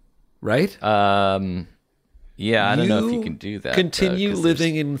 Right? Yeah, I don't know if you can do that. Continue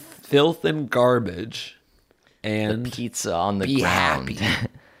living in filth and garbage and the pizza on the be ground. Happy.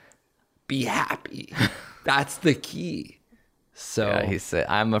 Be happy. That's the key. So yeah, he said,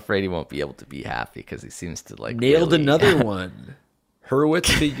 I'm afraid he won't be able to be happy because he seems to nailed really... another one.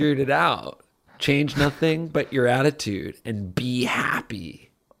 Hurwitz figured it out. Change nothing but your attitude and be happy.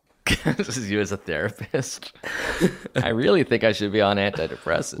 This is you as a therapist. I really think I should be on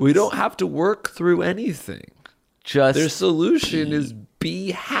antidepressants. We don't have to work through anything. Just their solution is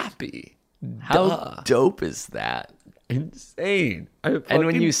be happy. How dope is that? Insane. And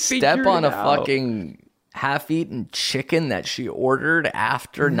when you step on a fucking half-eaten chicken that she ordered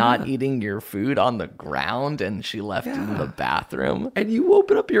after not eating your food on the ground and she left it in the bathroom. And you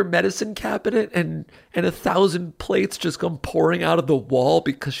open up your medicine cabinet and 1,000 plates just come pouring out of the wall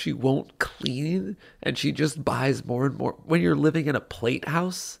because she won't clean and she just buys more and more. When you're living in a plate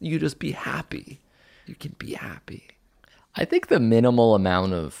house, you just be happy. You can be happy. I think the minimal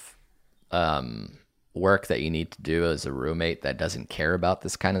amount of work that you need to do as a roommate that doesn't care about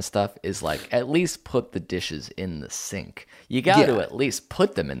this kind of stuff is like at least put the dishes in the sink. You got to at least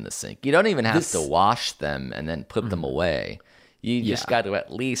put them in the sink. You don't even have to wash them and then put them away. You just got to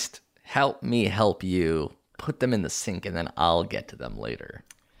at least help me help you, put them in the sink, and then I'll get to them later.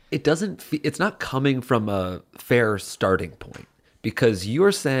 It's not coming from a fair starting point because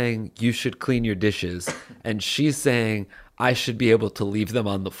you're saying you should clean your dishes and she's saying I should be able to leave them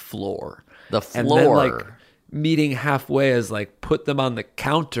on the floor. The floor. And then like meeting halfway is like put them on the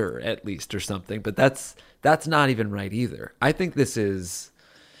counter at least or something. But that's not even right either. I think this is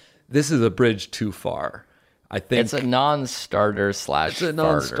a bridge too far. I think it's a non-starter / It's a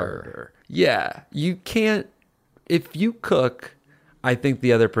non-starter. Yeah. You can't, if you cook, I think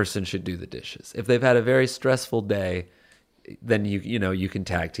the other person should do the dishes. If they've had a very stressful day, then you can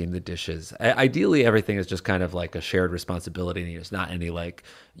tag team the dishes. Ideally, everything is just kind of like a shared responsibility. And there's not any like,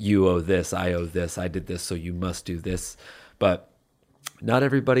 you owe this, I owe this, I did this, so you must do this. But not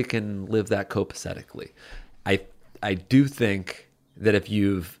everybody can live that copacetically. I do think that if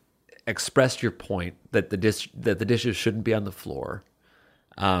you've expressed your point that the dishes shouldn't be on the floor,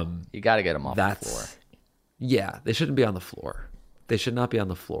 you got to get them off the floor. Yeah, they shouldn't be on the floor. They should not be on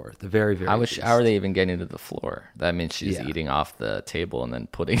the floor. The very, very least. How are they even getting to the floor? That means she's eating off the table and then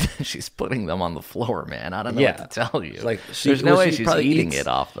she's putting them on the floor, man. I don't know what to tell you. There's no way she's eating it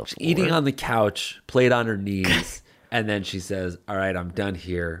off the floor. She's eating on the couch, plate on her knees, and then she says, all right, I'm done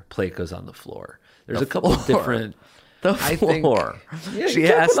here. Plate goes on the floor. There's a couple of different... The floor. She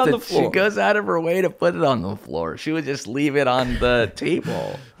goes out of her way to put it on the floor. She would just leave it on the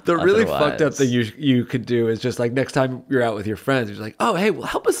table. The really fucked up thing you could do is just like next time you're out with your friends, you're like, oh, hey, well,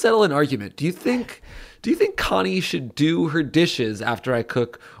 help us settle an argument. Do you think Connie should do her dishes after I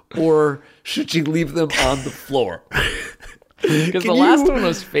cook, or should she leave them on the floor? Because the last one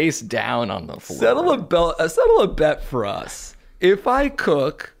was face down on the floor. Settle a bet for us. If I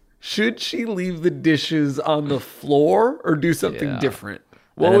cook, should she leave the dishes on the floor or do something different?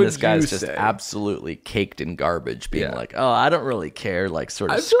 What would this guy's just absolutely caked in garbage, being like, "Oh, I don't really care," like sort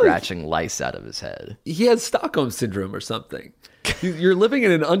of scratching lice out of his head. He has Stockholm syndrome or something. You're living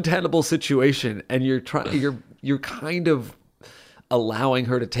in an untenable situation, and you're kind of allowing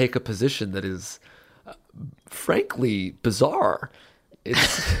her to take a position that is, frankly, bizarre.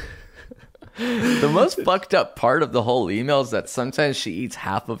 It's the most fucked up part of the whole email is that sometimes she eats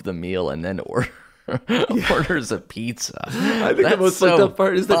half of the meal and then orders a pizza. I think the most fucked up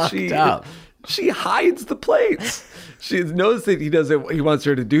part is that she hides the plates. She knows that he wants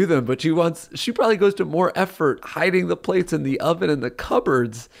her to do them, but she probably goes to more effort hiding the plates in the oven and the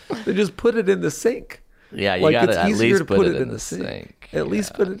cupboards than just put it in the sink. Yeah, you gotta at least put it in the sink. At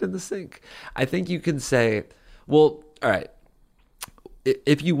least put it in the sink. I think you can say, well, all right.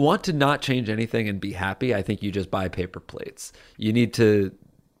 If you want to not change anything and be happy, I think you just buy paper plates. You need to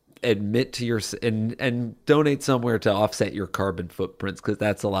admit to your and donate somewhere to offset your carbon footprints, because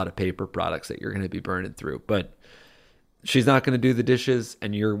that's a lot of paper products that you're going to be burning through. But she's not going to do the dishes,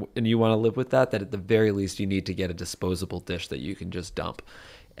 and you want to live with that at the very least you need to get a disposable dish that you can just dump.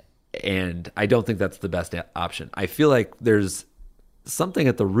 And I don't think that's the best option. I feel like there's something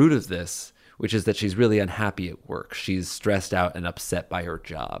at the root of this, which is that she's really unhappy at work. She's stressed out and upset by her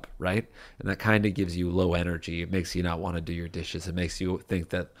job, right? And that kind of gives you low energy. It makes you not want to do your dishes. It makes you think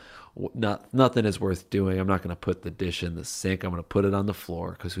that nothing is worth doing. I'm not going to put the dish in the sink. I'm going to put it on the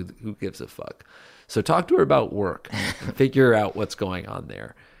floor, because who gives a fuck? So talk to her about work and figure out what's going on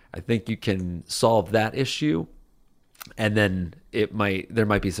there. I think you can solve that issue, and then there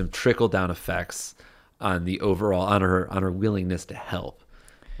might be some trickle down effects on the overall on her willingness to help.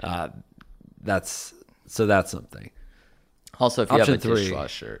 That's something. Also, if you have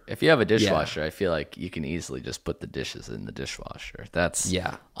a dishwasher, I feel like you can easily just put the dishes in the dishwasher. That's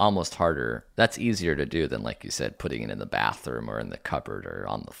almost harder. That's easier to do than, like you said, putting it in the bathroom or in the cupboard or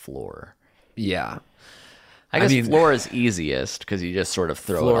on the floor. Yeah. I guess floor is easiest because you just sort of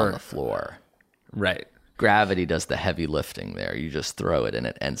throw it on the floor. Right. Gravity does the heavy lifting there. You just throw it and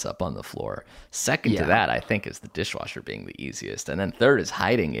it ends up on the floor. Second to that, I think, is the dishwasher being the easiest. And then third is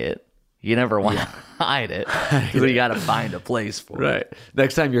hiding it. You never want to hide it, because you got to find a place for it. Right.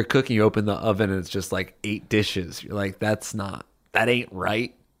 Next time you're cooking, you open the oven and it's just like 8 dishes. You're like, that ain't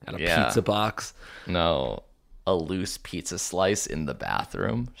right. At a pizza box. No, a loose pizza slice in the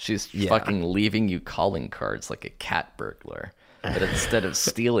bathroom. She's fucking leaving you calling cards like a cat burglar. But instead of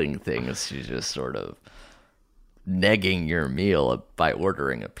stealing things, she's just sort of negging your meal by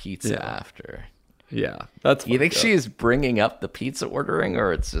ordering a pizza after. Yeah, that's. You think she's bringing up the pizza ordering,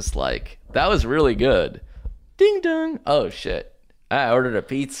 or it's just like, that was really good? Ding dong! Oh shit! I ordered a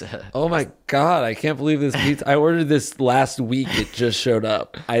pizza. Oh my god! I can't believe this pizza. I ordered this last week. It just showed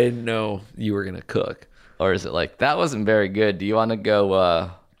up. I didn't know you were gonna cook. Or is it like, that wasn't very good? Do you want to go?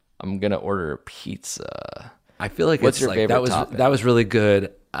 I'm gonna order a pizza. I feel like what's your favorite topping? That was really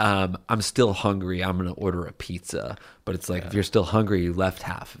good. I'm still hungry. I'm gonna order a pizza. But it's like, if you're still hungry, you left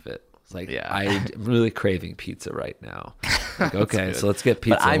half of it. Like, I'm really craving pizza right now. Like, okay, so let's get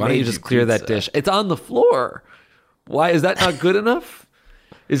pizza. Why don't you just clear that dish? It's on the floor. Why is that not good enough?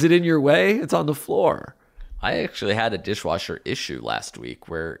 Is it in your way? It's on the floor. I actually had a dishwasher issue last week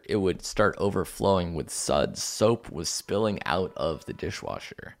where it would start overflowing with suds. Soap was spilling out of the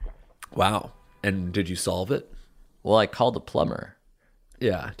dishwasher. Wow. And did you solve it? Well, I called a plumber.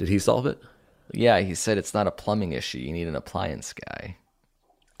 Yeah. Did he solve it? Yeah, he said it's not a plumbing issue. You need an appliance guy.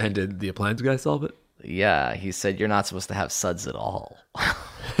 And did the appliance guy solve it? Yeah, he said you're not supposed to have suds at all.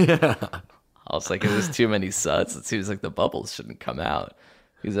 Yeah. I was like, it was too many suds. It seems like the bubbles shouldn't come out.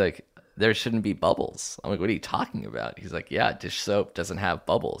 He's like, there shouldn't be bubbles. I'm like, what are you talking about? He's like, yeah, dish soap doesn't have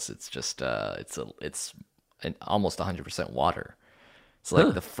bubbles. It's just it's almost 100% water. So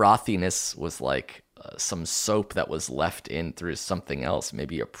like the frothiness was like some soap that was left in through something else,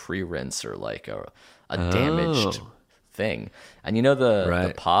 maybe a pre-rinse or like a damaged thing. And you know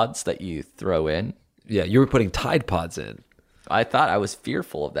the pods that you throw in? Yeah, you were putting Tide Pods in. I thought, I was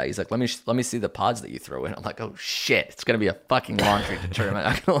fearful of that. He's like, let me see the pods that you throw in. I'm like, oh shit, it's gonna be a fucking laundry detergent.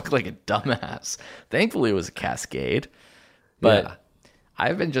 I'm gonna look like a dumbass. Thankfully, it was a Cascade, but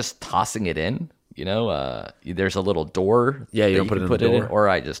I've been just tossing it in. You know, there's a little door. Yeah, you don't put it in, or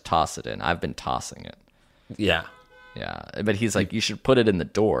I just toss it in. I've been tossing it. Yeah. Yeah, but he's like, you should put it in the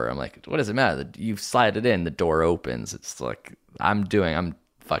door. I'm like, what does it matter? You slide it in, the door opens. It's like, I'm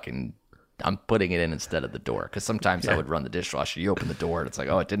putting it in instead of the door. Because sometimes I would run the dishwasher. You open the door, and it's like,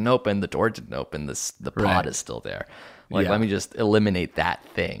 oh, it didn't open. The door didn't open. The pod is still there. Like, let me just eliminate that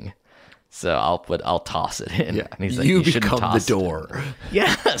thing. So I'll toss it in. Yeah. And he's like, you become the door.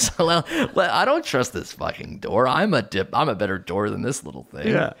 Yes. Well, I don't trust this fucking door. I'm a better door than this little thing.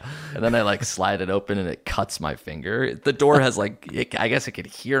 Yeah. And then I like slide it open and it cuts my finger. The door has like, I guess it could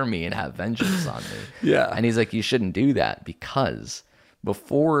hear me and have vengeance on me. Yeah. And he's like, you shouldn't do that, because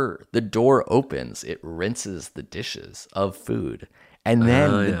before the door opens, it rinses the dishes of food. And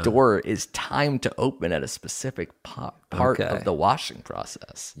then the door is timed to open at a specific part of the washing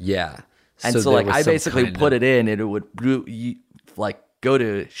process. Yeah. And so like, I basically put it in, and it would like go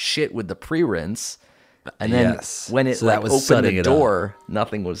to shit with the pre-rinse. And then when it opened the door,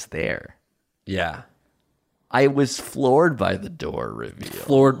 nothing was there. Yeah. I was floored by the door reveal.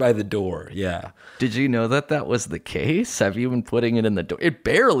 Floored by the door, yeah. Did you know that was the case? Have you been putting it in the door? It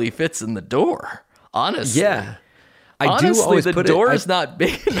barely fits in the door, honestly. Yeah. Honestly, the door is not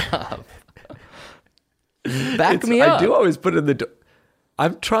big enough. Back me up. I do always put it in the door.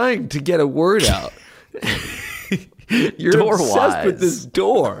 I'm trying to get a word out. You're obsessed with this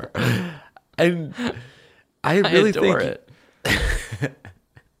door. And I really adore think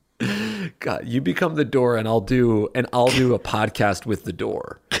it. God, you become the door, and I'll do a podcast with the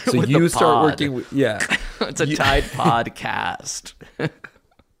door. So With you the start pod. working with It's a Tide podcast.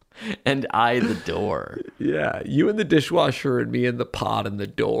 And I the door. Yeah, you in the dishwasher and me in the pod and the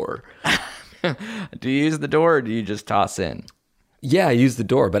door. Do you use the door or do you just toss in? Yeah, I use the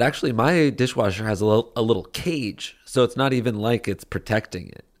door, but actually my dishwasher has a little cage, so it's not even like it's protecting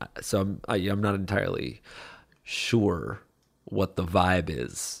it. So I'm not entirely sure what the vibe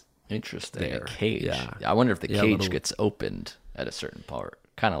is. Interesting. There. A cage. Yeah. I wonder if the cage little- gets opened at a certain part,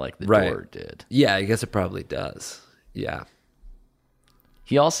 kind of like the Right. door did. Yeah, I guess it probably does. Yeah.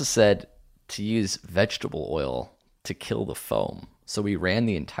 He also said to use vegetable oil to kill the foam. So we ran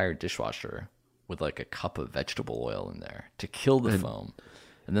the entire dishwasher with like a cup of vegetable oil in there to kill the foam.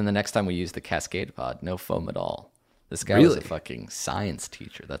 And then the next time we used the Cascade pod, no foam at all. This guy was a Really? fucking science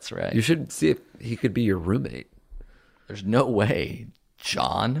teacher. That's right. You should see if he could be your roommate. There's no way.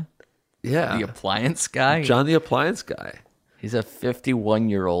 John, Yeah. the appliance guy? John the appliance guy. He's a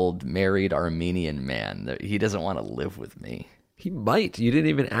 51-year-old married Armenian man. He doesn't want to live with me. He might. You didn't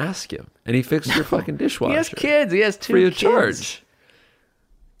even ask him. And he fixed your fucking dishwasher. He has kids. He has two Free of kids. charge.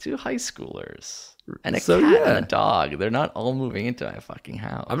 2 high schoolers. And a So, cat yeah. and a dog. They're not all moving into my fucking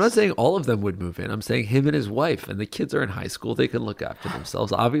house. I'm not saying all of them would move in. I'm saying him and his wife, and the kids are in high school. They can look after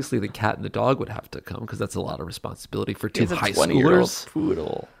themselves. Obviously, the cat and the dog would have to come because that's a lot of responsibility for two He's a high 20-year-old schoolers.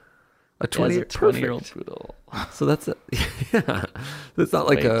 poodle. A He has 20-year-old poodle. So that's yeah. That's not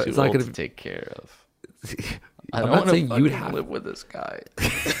like Way a. too It's not old going to take care of. I'm I don't not want saying to you'd fucking have. live with this guy.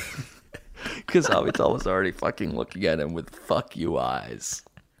 Because Avital was already fucking looking at him with fuck you eyes.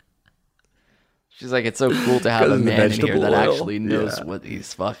 She's like, it's so cool to have 'Cause a of the man in here vegetable that oil? actually knows Yeah. what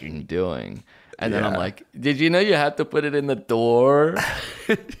he's fucking doing. And then I'm Yeah. like, did you know you have to put it in the door?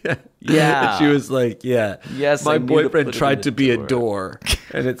 Yeah. And she was like, "Yeah, Yes, I My knew to boyfriend put it in tried the to be a door." door,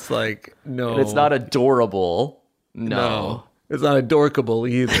 and it's like, no, And it's not adorable. no, No. it's not adorkable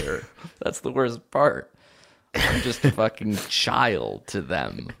either. That's the worst part. I'm just a fucking child to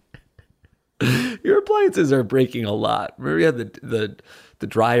them. Your appliances are breaking a lot. Remember, you had the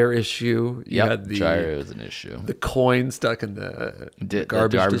dryer issue. You had the dryer was an issue. the coin stuck in the The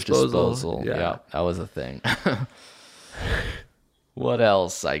garbage disposal. Yeah, that was a thing. What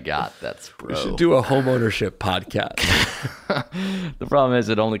else I got that's bro? We should do a home ownership podcast. The problem is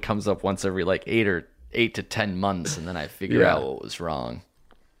it only comes up once every like 8 to 10 months, and then I figure Yeah. out what was wrong.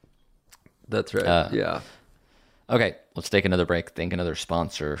 That's right. Yeah. Okay, let's take another break, thank another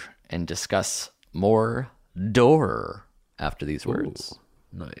sponsor, and discuss more door after these words.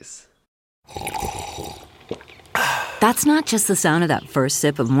 Nice. That's not just the sound of that first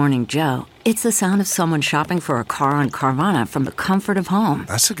sip of Morning Joe. It's the sound of someone shopping for a car on Carvana from the comfort of home.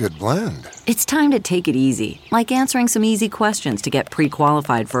 That's a good blend. It's time to take it easy, like answering some easy questions to get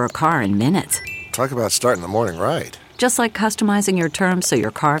pre-qualified for a car in minutes. Talk about starting the morning right. Just like customizing your terms so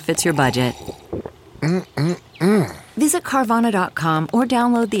your car fits your budget. Visit Carvana.com or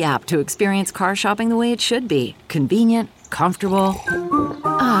download the app to experience car shopping the way it should be. Convenient, comfortable.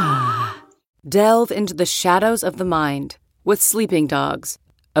 Delve into the shadows of the mind with Sleeping Dogs,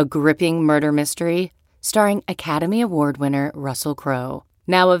 a gripping murder mystery starring Academy Award winner Russell Crowe.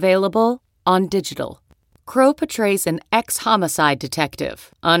 Now available on digital. Crowe portrays an ex-homicide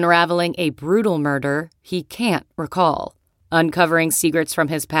detective unraveling a brutal murder he can't recall. Uncovering secrets from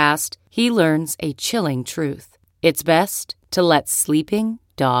his past, he learns a chilling truth. It's best to let sleeping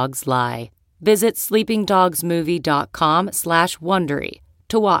dogs lie. Visit sleepingdogsmovie.com/Wondery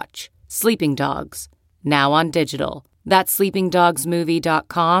to watch Sleeping Dogs, now on digital. That's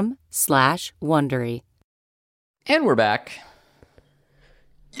sleepingdogsmovie.com/Wondery. And we're back.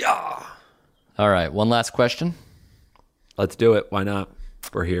 Yeah. All right, one last question. Let's do it. Why not?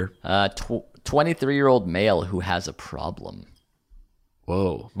 We're here. 23-year-old male who has a problem.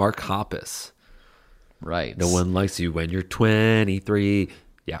 Whoa. Mark Hoppus. Right. No one likes you when you're 23.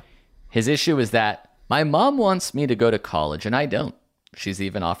 Yeah. His issue is that my mom wants me to go to college and I don't. She's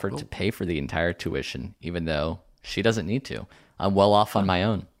even offered to pay for the entire tuition, even though she doesn't need to. I'm well off on my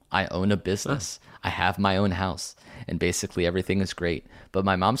own. I own a business. I have my own house. And basically everything is great. But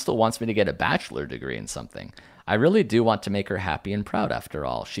my mom still wants me to get a bachelor degree in something. I really do want to make her happy and proud after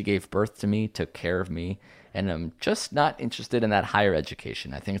all. She gave birth to me, took care of me, and I'm just not interested in that higher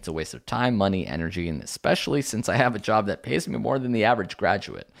education. I think it's a waste of time, money, energy, and especially since I have a job that pays me more than the average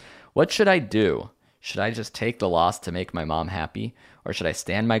graduate. What should I do? Should I just take the loss to make my mom happy, or should I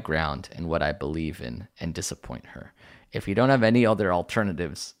stand my ground in what I believe in and disappoint her? If you don't have any other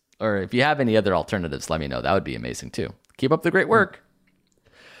alternatives, or if you have any other alternatives, let me know. That would be amazing too. Keep up the great work.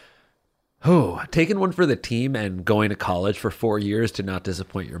 Oh, taking one for the team and going to college for 4 years to not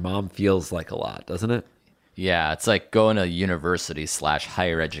disappoint your mom feels like a lot, doesn't it? Yeah, it's like going to university /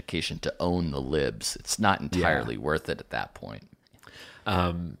 higher education to own the libs. It's not entirely worth it at that point.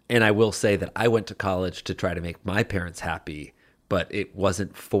 And I will say that I went to college to try to make my parents happy, but it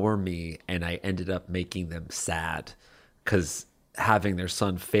wasn't for me, and I ended up making them sad because having their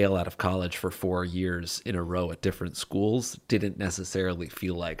son fail out of college for 4 years in a row at different schools didn't necessarily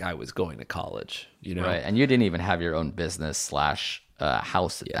feel like I was going to college, you know? Right, and you didn't even have your own business /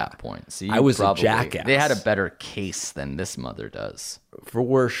 house at that point. So you I was a jackass. They had a better case than this mother does.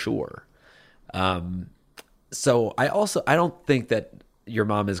 For sure. So I don't think that your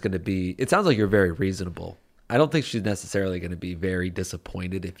mom is going to be, it sounds like you're very reasonable. I don't think she's necessarily going to be very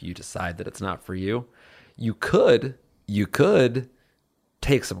disappointed if you decide that it's not for you. You could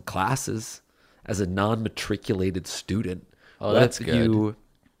take some classes as a non-matriculated student. Oh, that's good.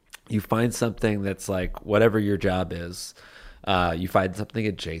 You find something that's like whatever your job is. You find something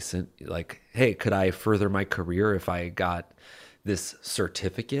adjacent, like, hey, could I further my career if I got this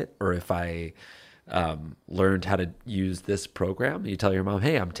certificate, or if I learned how to use this program? You tell your mom,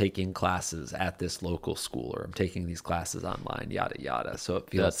 hey, I'm taking classes at this local school, or I'm taking these classes online, yada, yada. So it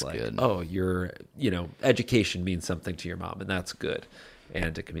feels that's like, good. oh, education means something to your mom, and that's good.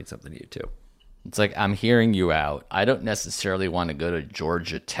 And it can mean something to you too. It's like, I'm hearing you out. I don't necessarily want to go to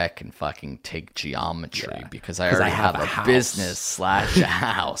Georgia Tech and fucking take geometry because I already have a business / a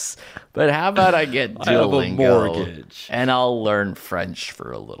house. But how about I get Duolingo mortgage and I'll learn French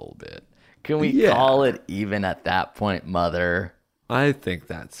for a little bit? Can we call it even at that point, mother? I think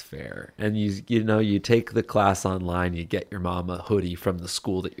that's fair. And you take the class online, you get your mom a hoodie from the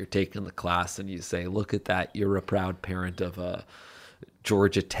school that you're taking the class, and you say, look at that, you're a proud parent of a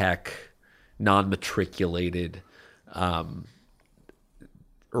Georgia Tech non-matriculated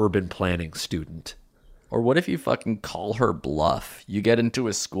urban planning student. Or what if you fucking call her bluff? You get into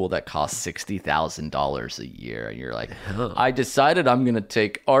a school that costs $60,000 a year, and you're like, I decided I'm going to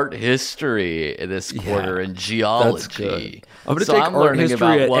take art history this quarter and geology. I'm going to take art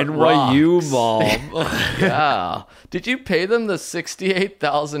history at NYU, Mom. Yeah. Did you pay them the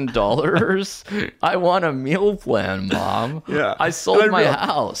 $68,000? I want a meal plan, Mom. Yeah. I sold my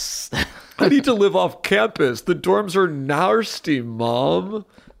house. I need to live off campus. The dorms are nasty, Mom.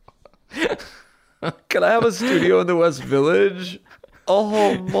 Can I have a studio in the West Village?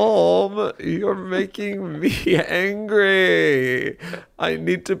 Oh, Mom, you're making me angry. I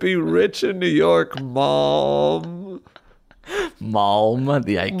need to be rich in New York, Mom. Mom,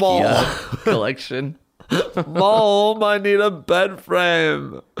 the IKEA collection. Mom, I need a bed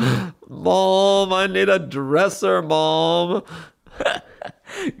frame. Mom, I need a dresser, Mom.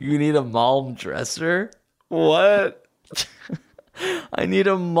 You need a Malm dresser? What? I need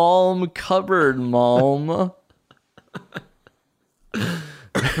a Malm cupboard, Malm.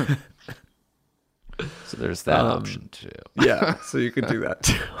 So there's that option too. Yeah, so you can do that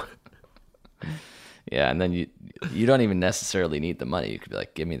too. Yeah, and then you don't even necessarily need the money. You could be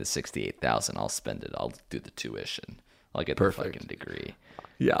like, give me the $68,000, I'll spend it. I'll do the tuition. I'll get the fucking degree.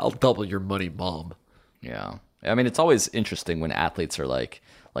 Yeah, I'll double your money, Mom. Yeah. I mean, it's always interesting when athletes are like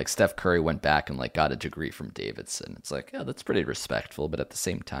Steph Curry went back and like got a degree from Davidson. It's like, yeah, that's pretty respectful, but at the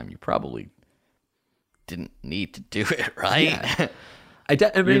same time, you probably didn't need to do it, right? Yeah. I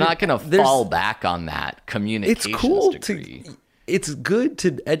mean, you're not going to fall back on that communications degree. It's good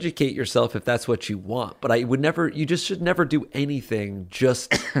to educate yourself if that's what you want, but you just should never do anything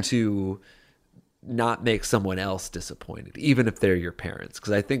just to not make someone else disappointed, even if they're your parents.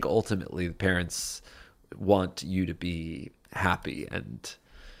 Because I think ultimately the parents want you to be happy, and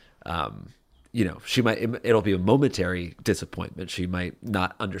it'll be a momentary disappointment. She might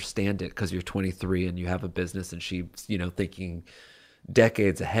not understand it because you're 23 and you have a business, and she's thinking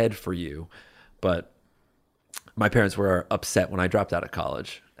decades ahead for you. But my parents were upset when I dropped out of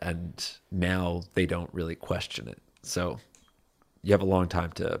college, and now they don't really question it. So you have a long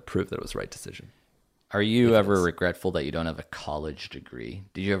time to prove that it was the right decision. Are you ever regretful that you don't have a college degree?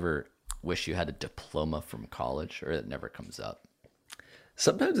 Did you ever wish you had a diploma from college, or it never comes up?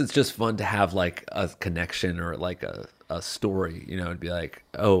 Sometimes it's just fun to have like a connection or like a story, it'd be like,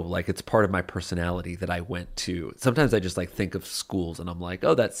 oh, like it's part of my personality that I went to. Sometimes I just like think of schools and I'm like,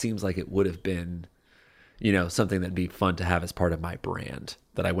 oh, that seems like it would have been, something that'd be fun to have as part of my brand,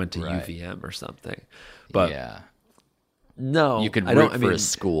 that I went to UVM or something. But yeah, no, you could root for a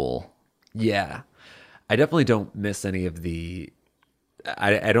school. Yeah. I definitely don't miss any of the.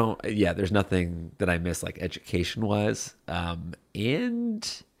 I don't. Yeah, there's nothing that I miss like education wise.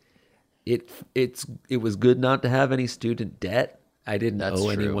 And it was good not to have any student debt. I didn't owe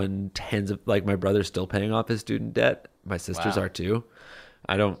anyone tens of, like, my brother's still paying off his student debt. My sisters are too.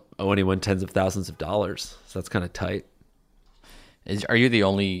 I don't owe anyone tens of thousands of dollars. So that's kind of tight. Are you the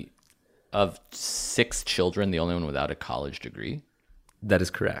only of 6 children, the only one without a college degree? That is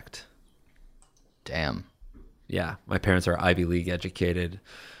correct. Damn. Yeah. My parents are Ivy League educated.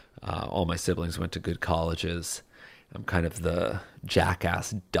 All my siblings went to good colleges. I'm kind of the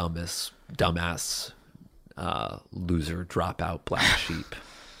jackass, dumbass, loser, dropout, black sheep,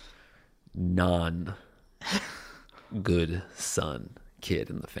 non-good son, kid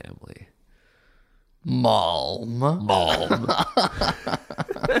in the family. Malm.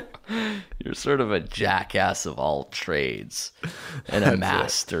 You're sort of a jackass of all trades and a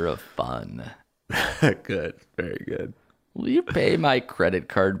master of fun. Good. Very good. Will you pay my credit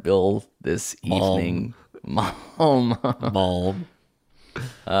card bill this evening? Malm.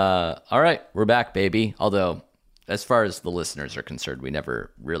 All right, we're back, baby. Although, as far as the listeners are concerned, we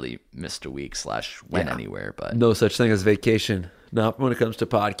never really missed a week / went anywhere. But no such thing as vacation. Not when it comes to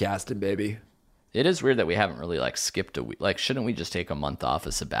podcasting, baby. It is weird that we haven't really like skipped a week. Like, shouldn't we just take a month off,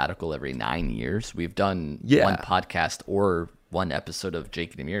 a sabbatical every 9 years? We've done one podcast or one episode of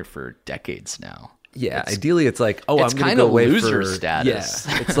Jake and Amir for decades now. Yeah, ideally it's like, I'm going to go away loser for status.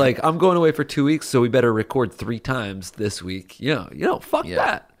 Yeah, it's like I'm going away for 2 weeks, so we better record 3 times this week. Fuck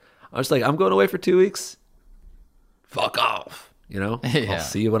that. I was like, I'm going away for 2 weeks. Fuck off. I'll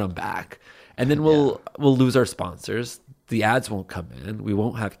see you when I'm back, and then we'll lose our sponsors. The ads won't come in. We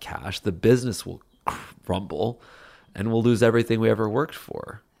won't have cash. The business will crumble, and we'll lose everything we ever worked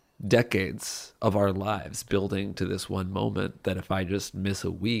for. Decades of our lives building to this one moment that if I just miss a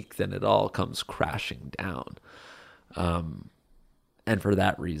week, then it all comes crashing down. And for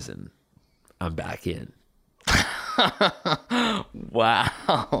that reason, I'm back in.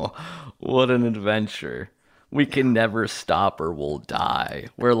 Wow. What an adventure. We can never stop or we'll die.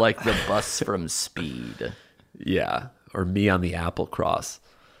 We're like the bus from Speed. Yeah. Or me on the Apple Cross.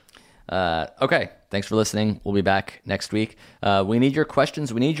 Okay. Thanks for listening. We'll be back next week. We need your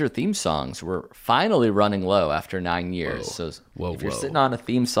questions. We need your theme songs. We're finally running low after 9 years. If you're sitting on a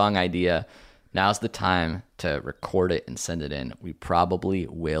theme song idea, now's the time to record it and send it in. We probably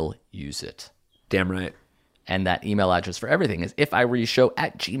will use it. Damn right. And that email address for everything is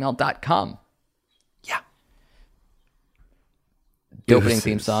iwereyoushow@gmail.com. Yeah. The opening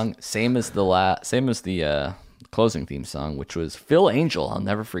theme song, same as the closing theme song, which was Phil Angel. I'll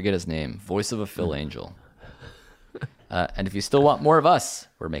never forget his name. Voice of a Phil Angel. And if you still want more of us,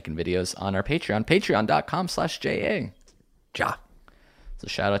 we're making videos on our Patreon, patreon.com/JA. Ja. So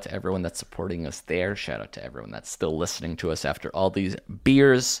shout out to everyone that's supporting us there. Shout out to everyone that's still listening to us after all these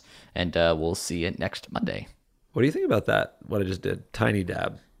beers. And we'll see you next Monday. What do you think about that? What I just did? Tiny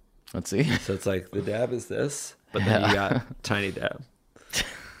dab. Let's see. So it's like the dab is this, but then you got tiny dab.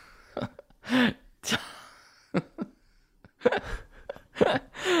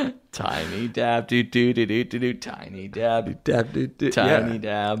 Tiny dab, do tiny dab, tiny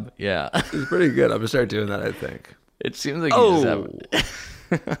dab. Yeah, it's pretty good. I'm gonna start doing that. I think it seems like you just have.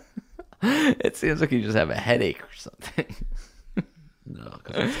 It seems like you just have a headache or something. No,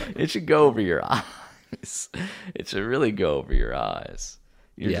 it should go over your eyes. It should really go over your eyes.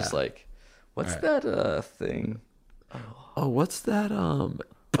 You're just like, what's that thing? Oh, what's that?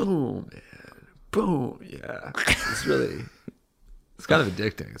 Boom, man. Boom. Yeah, it's kind of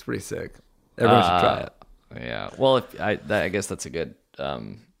addicting. It's pretty sick. Everyone should try it. Yeah. Well, I guess that's a good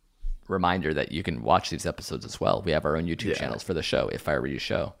reminder that you can watch these episodes as well. We have our own YouTube channels for the show, If I Were You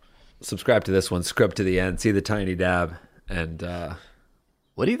Show. Subscribe to this one. Scrub to the end. See the tiny dab. And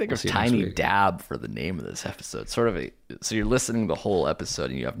what do you think of Tiny Dab for the name of this episode? So you're listening to the whole episode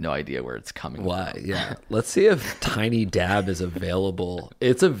and you have no idea where it's coming from. Yeah. Let's see if Tiny Dab is available.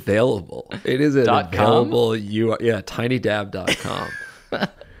 It's available. It is available. tinydab.com.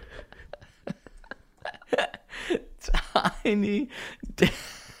 Tiny Dab.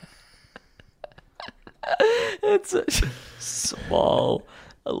 It's a small,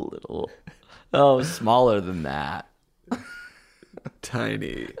 a little. Oh, smaller than that.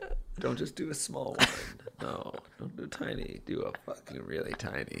 Tiny. Don't just do a small one. No, don't do tiny. Do a fucking really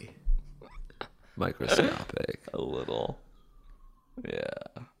tiny. Microscopic. A little.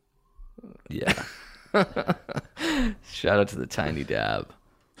 Yeah. Yeah. Shout out to the Tiny Dab.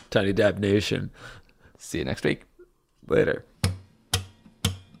 Tiny Dab Nation. See you next week. Later.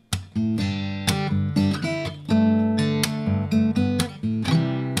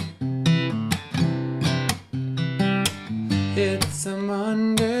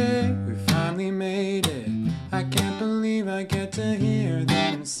 we finally made it. I can't believe I get to hear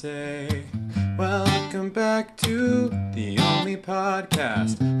them say, welcome back to the only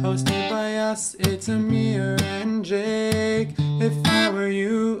podcast hosted by us. It's Amir and Jake. If I were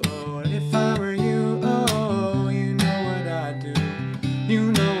you, oh, if I were you, oh, you know what I'd do.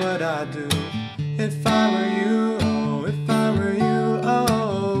 You know what I'd do. If I were you, oh, if I were you,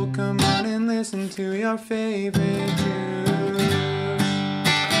 oh, come on and listen to your favorite tunes.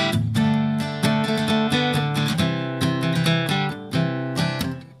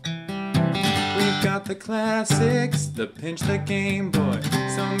 Got the classics, the Pinch, the Game Boy,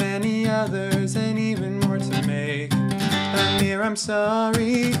 so many others and even more to make. Amir, I'm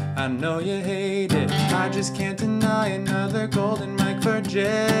sorry, I know you hate it. I just can't deny another golden mic for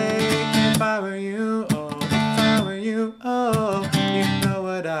Jake. If I were you, oh, if I were you, oh, you know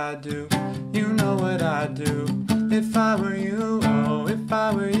what I'd do. You know what I'd do. If I were you, oh, if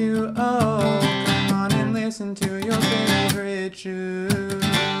I were you, oh, come on and listen to your favorite tunes.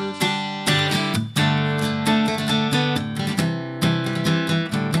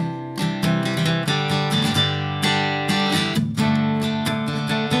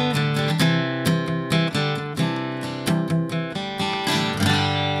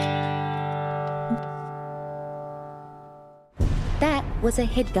 That was a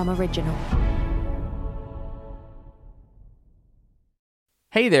HeadGum original.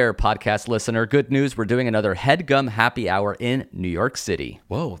 Hey there, podcast listener. Good news. We're doing another HeadGum Happy Hour in New York City.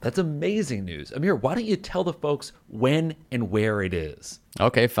 Whoa, that's amazing news. Amir, why don't you tell the folks when and where it is?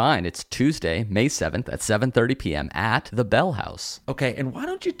 Okay, fine. It's Tuesday, May 7th at 7:30 p.m. at the Bell House. Okay, and why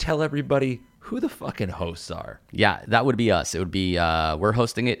don't you tell everybody who the fucking hosts are? Yeah, that would be us. It would be, we're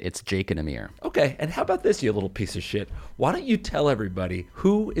hosting it. It's Jake and Amir. Okay, and how about this, you little piece of shit? Why don't you tell everybody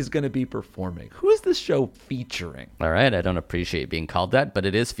who is going to be performing? Who is this show featuring? All right, I don't appreciate being called that, but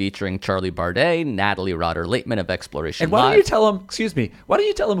it is featuring Charlie Bardet, Natalie Rotter-Laitman of Exploration And why Live. don't you tell them, why don't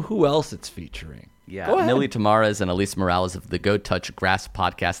you tell them who else it's featuring? Yeah, Millie Tamares and Elise Morales of the Go Touch Grass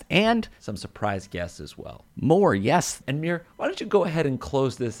podcast, and some surprise guests as well. More, yes. And Mir, why don't you go ahead and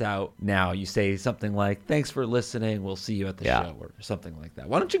close this out now? You say something like, thanks for listening, we'll see you at the show, or something like that.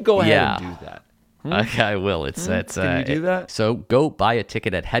 Why don't you go ahead and do that? Okay, I will. Can you do that? So go buy a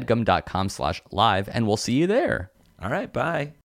ticket at headgum.com/live, and we'll see you there. All right, bye.